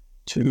there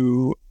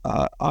to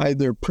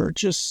either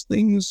purchase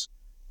things,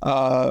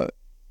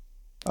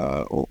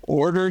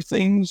 order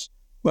things,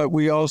 but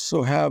we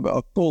also have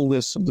a full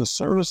list of the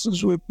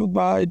services we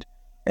provide,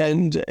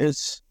 and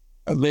it's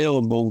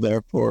available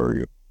there for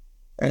you.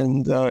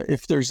 And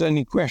if there's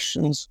any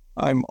questions,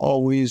 I'm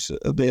always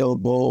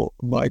available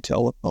by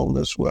telephone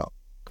as well.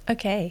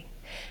 Okay.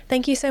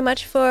 Thank you so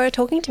much for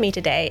talking to me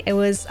today. It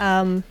was,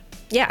 I've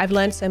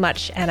learned so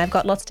much, and I've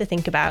got lots to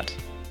think about.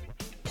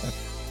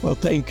 Well,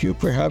 thank you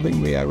for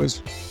having me. I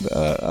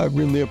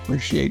really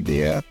appreciate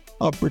the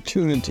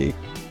opportunity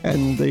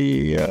and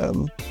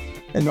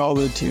and all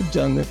that you've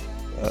done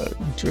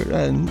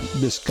and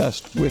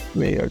discussed with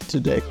me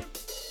today.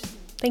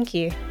 Thank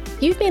you.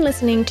 You've been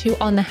listening to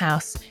On the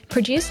House,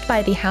 produced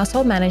by the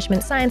Household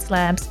Management Science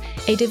Labs,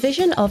 a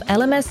division of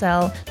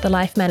LMSL, the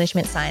Life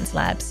Management Science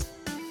Labs.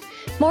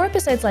 More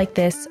episodes like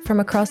this from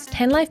across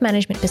 10 life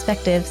management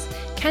perspectives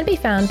can be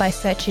found by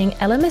searching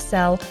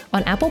LMSL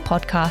on Apple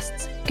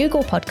Podcasts,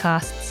 Google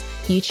Podcasts,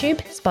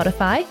 YouTube,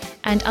 Spotify,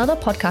 and other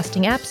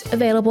podcasting apps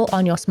available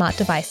on your smart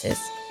devices.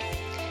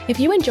 If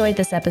you enjoyed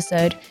this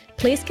episode,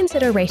 please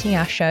consider rating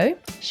our show,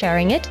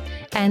 sharing it,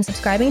 and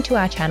subscribing to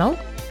our channel,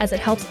 as it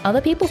helps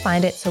other people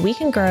find it so we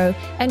can grow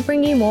and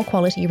bring you more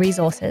quality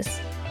resources.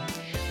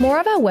 More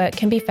of our work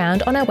can be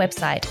found on our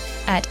website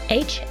at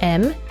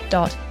hm.lmsl.net,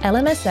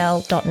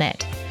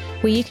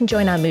 where you can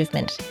join our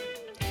movement.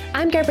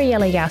 I'm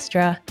Gabriella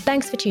Yastra.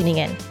 Thanks for tuning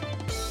in.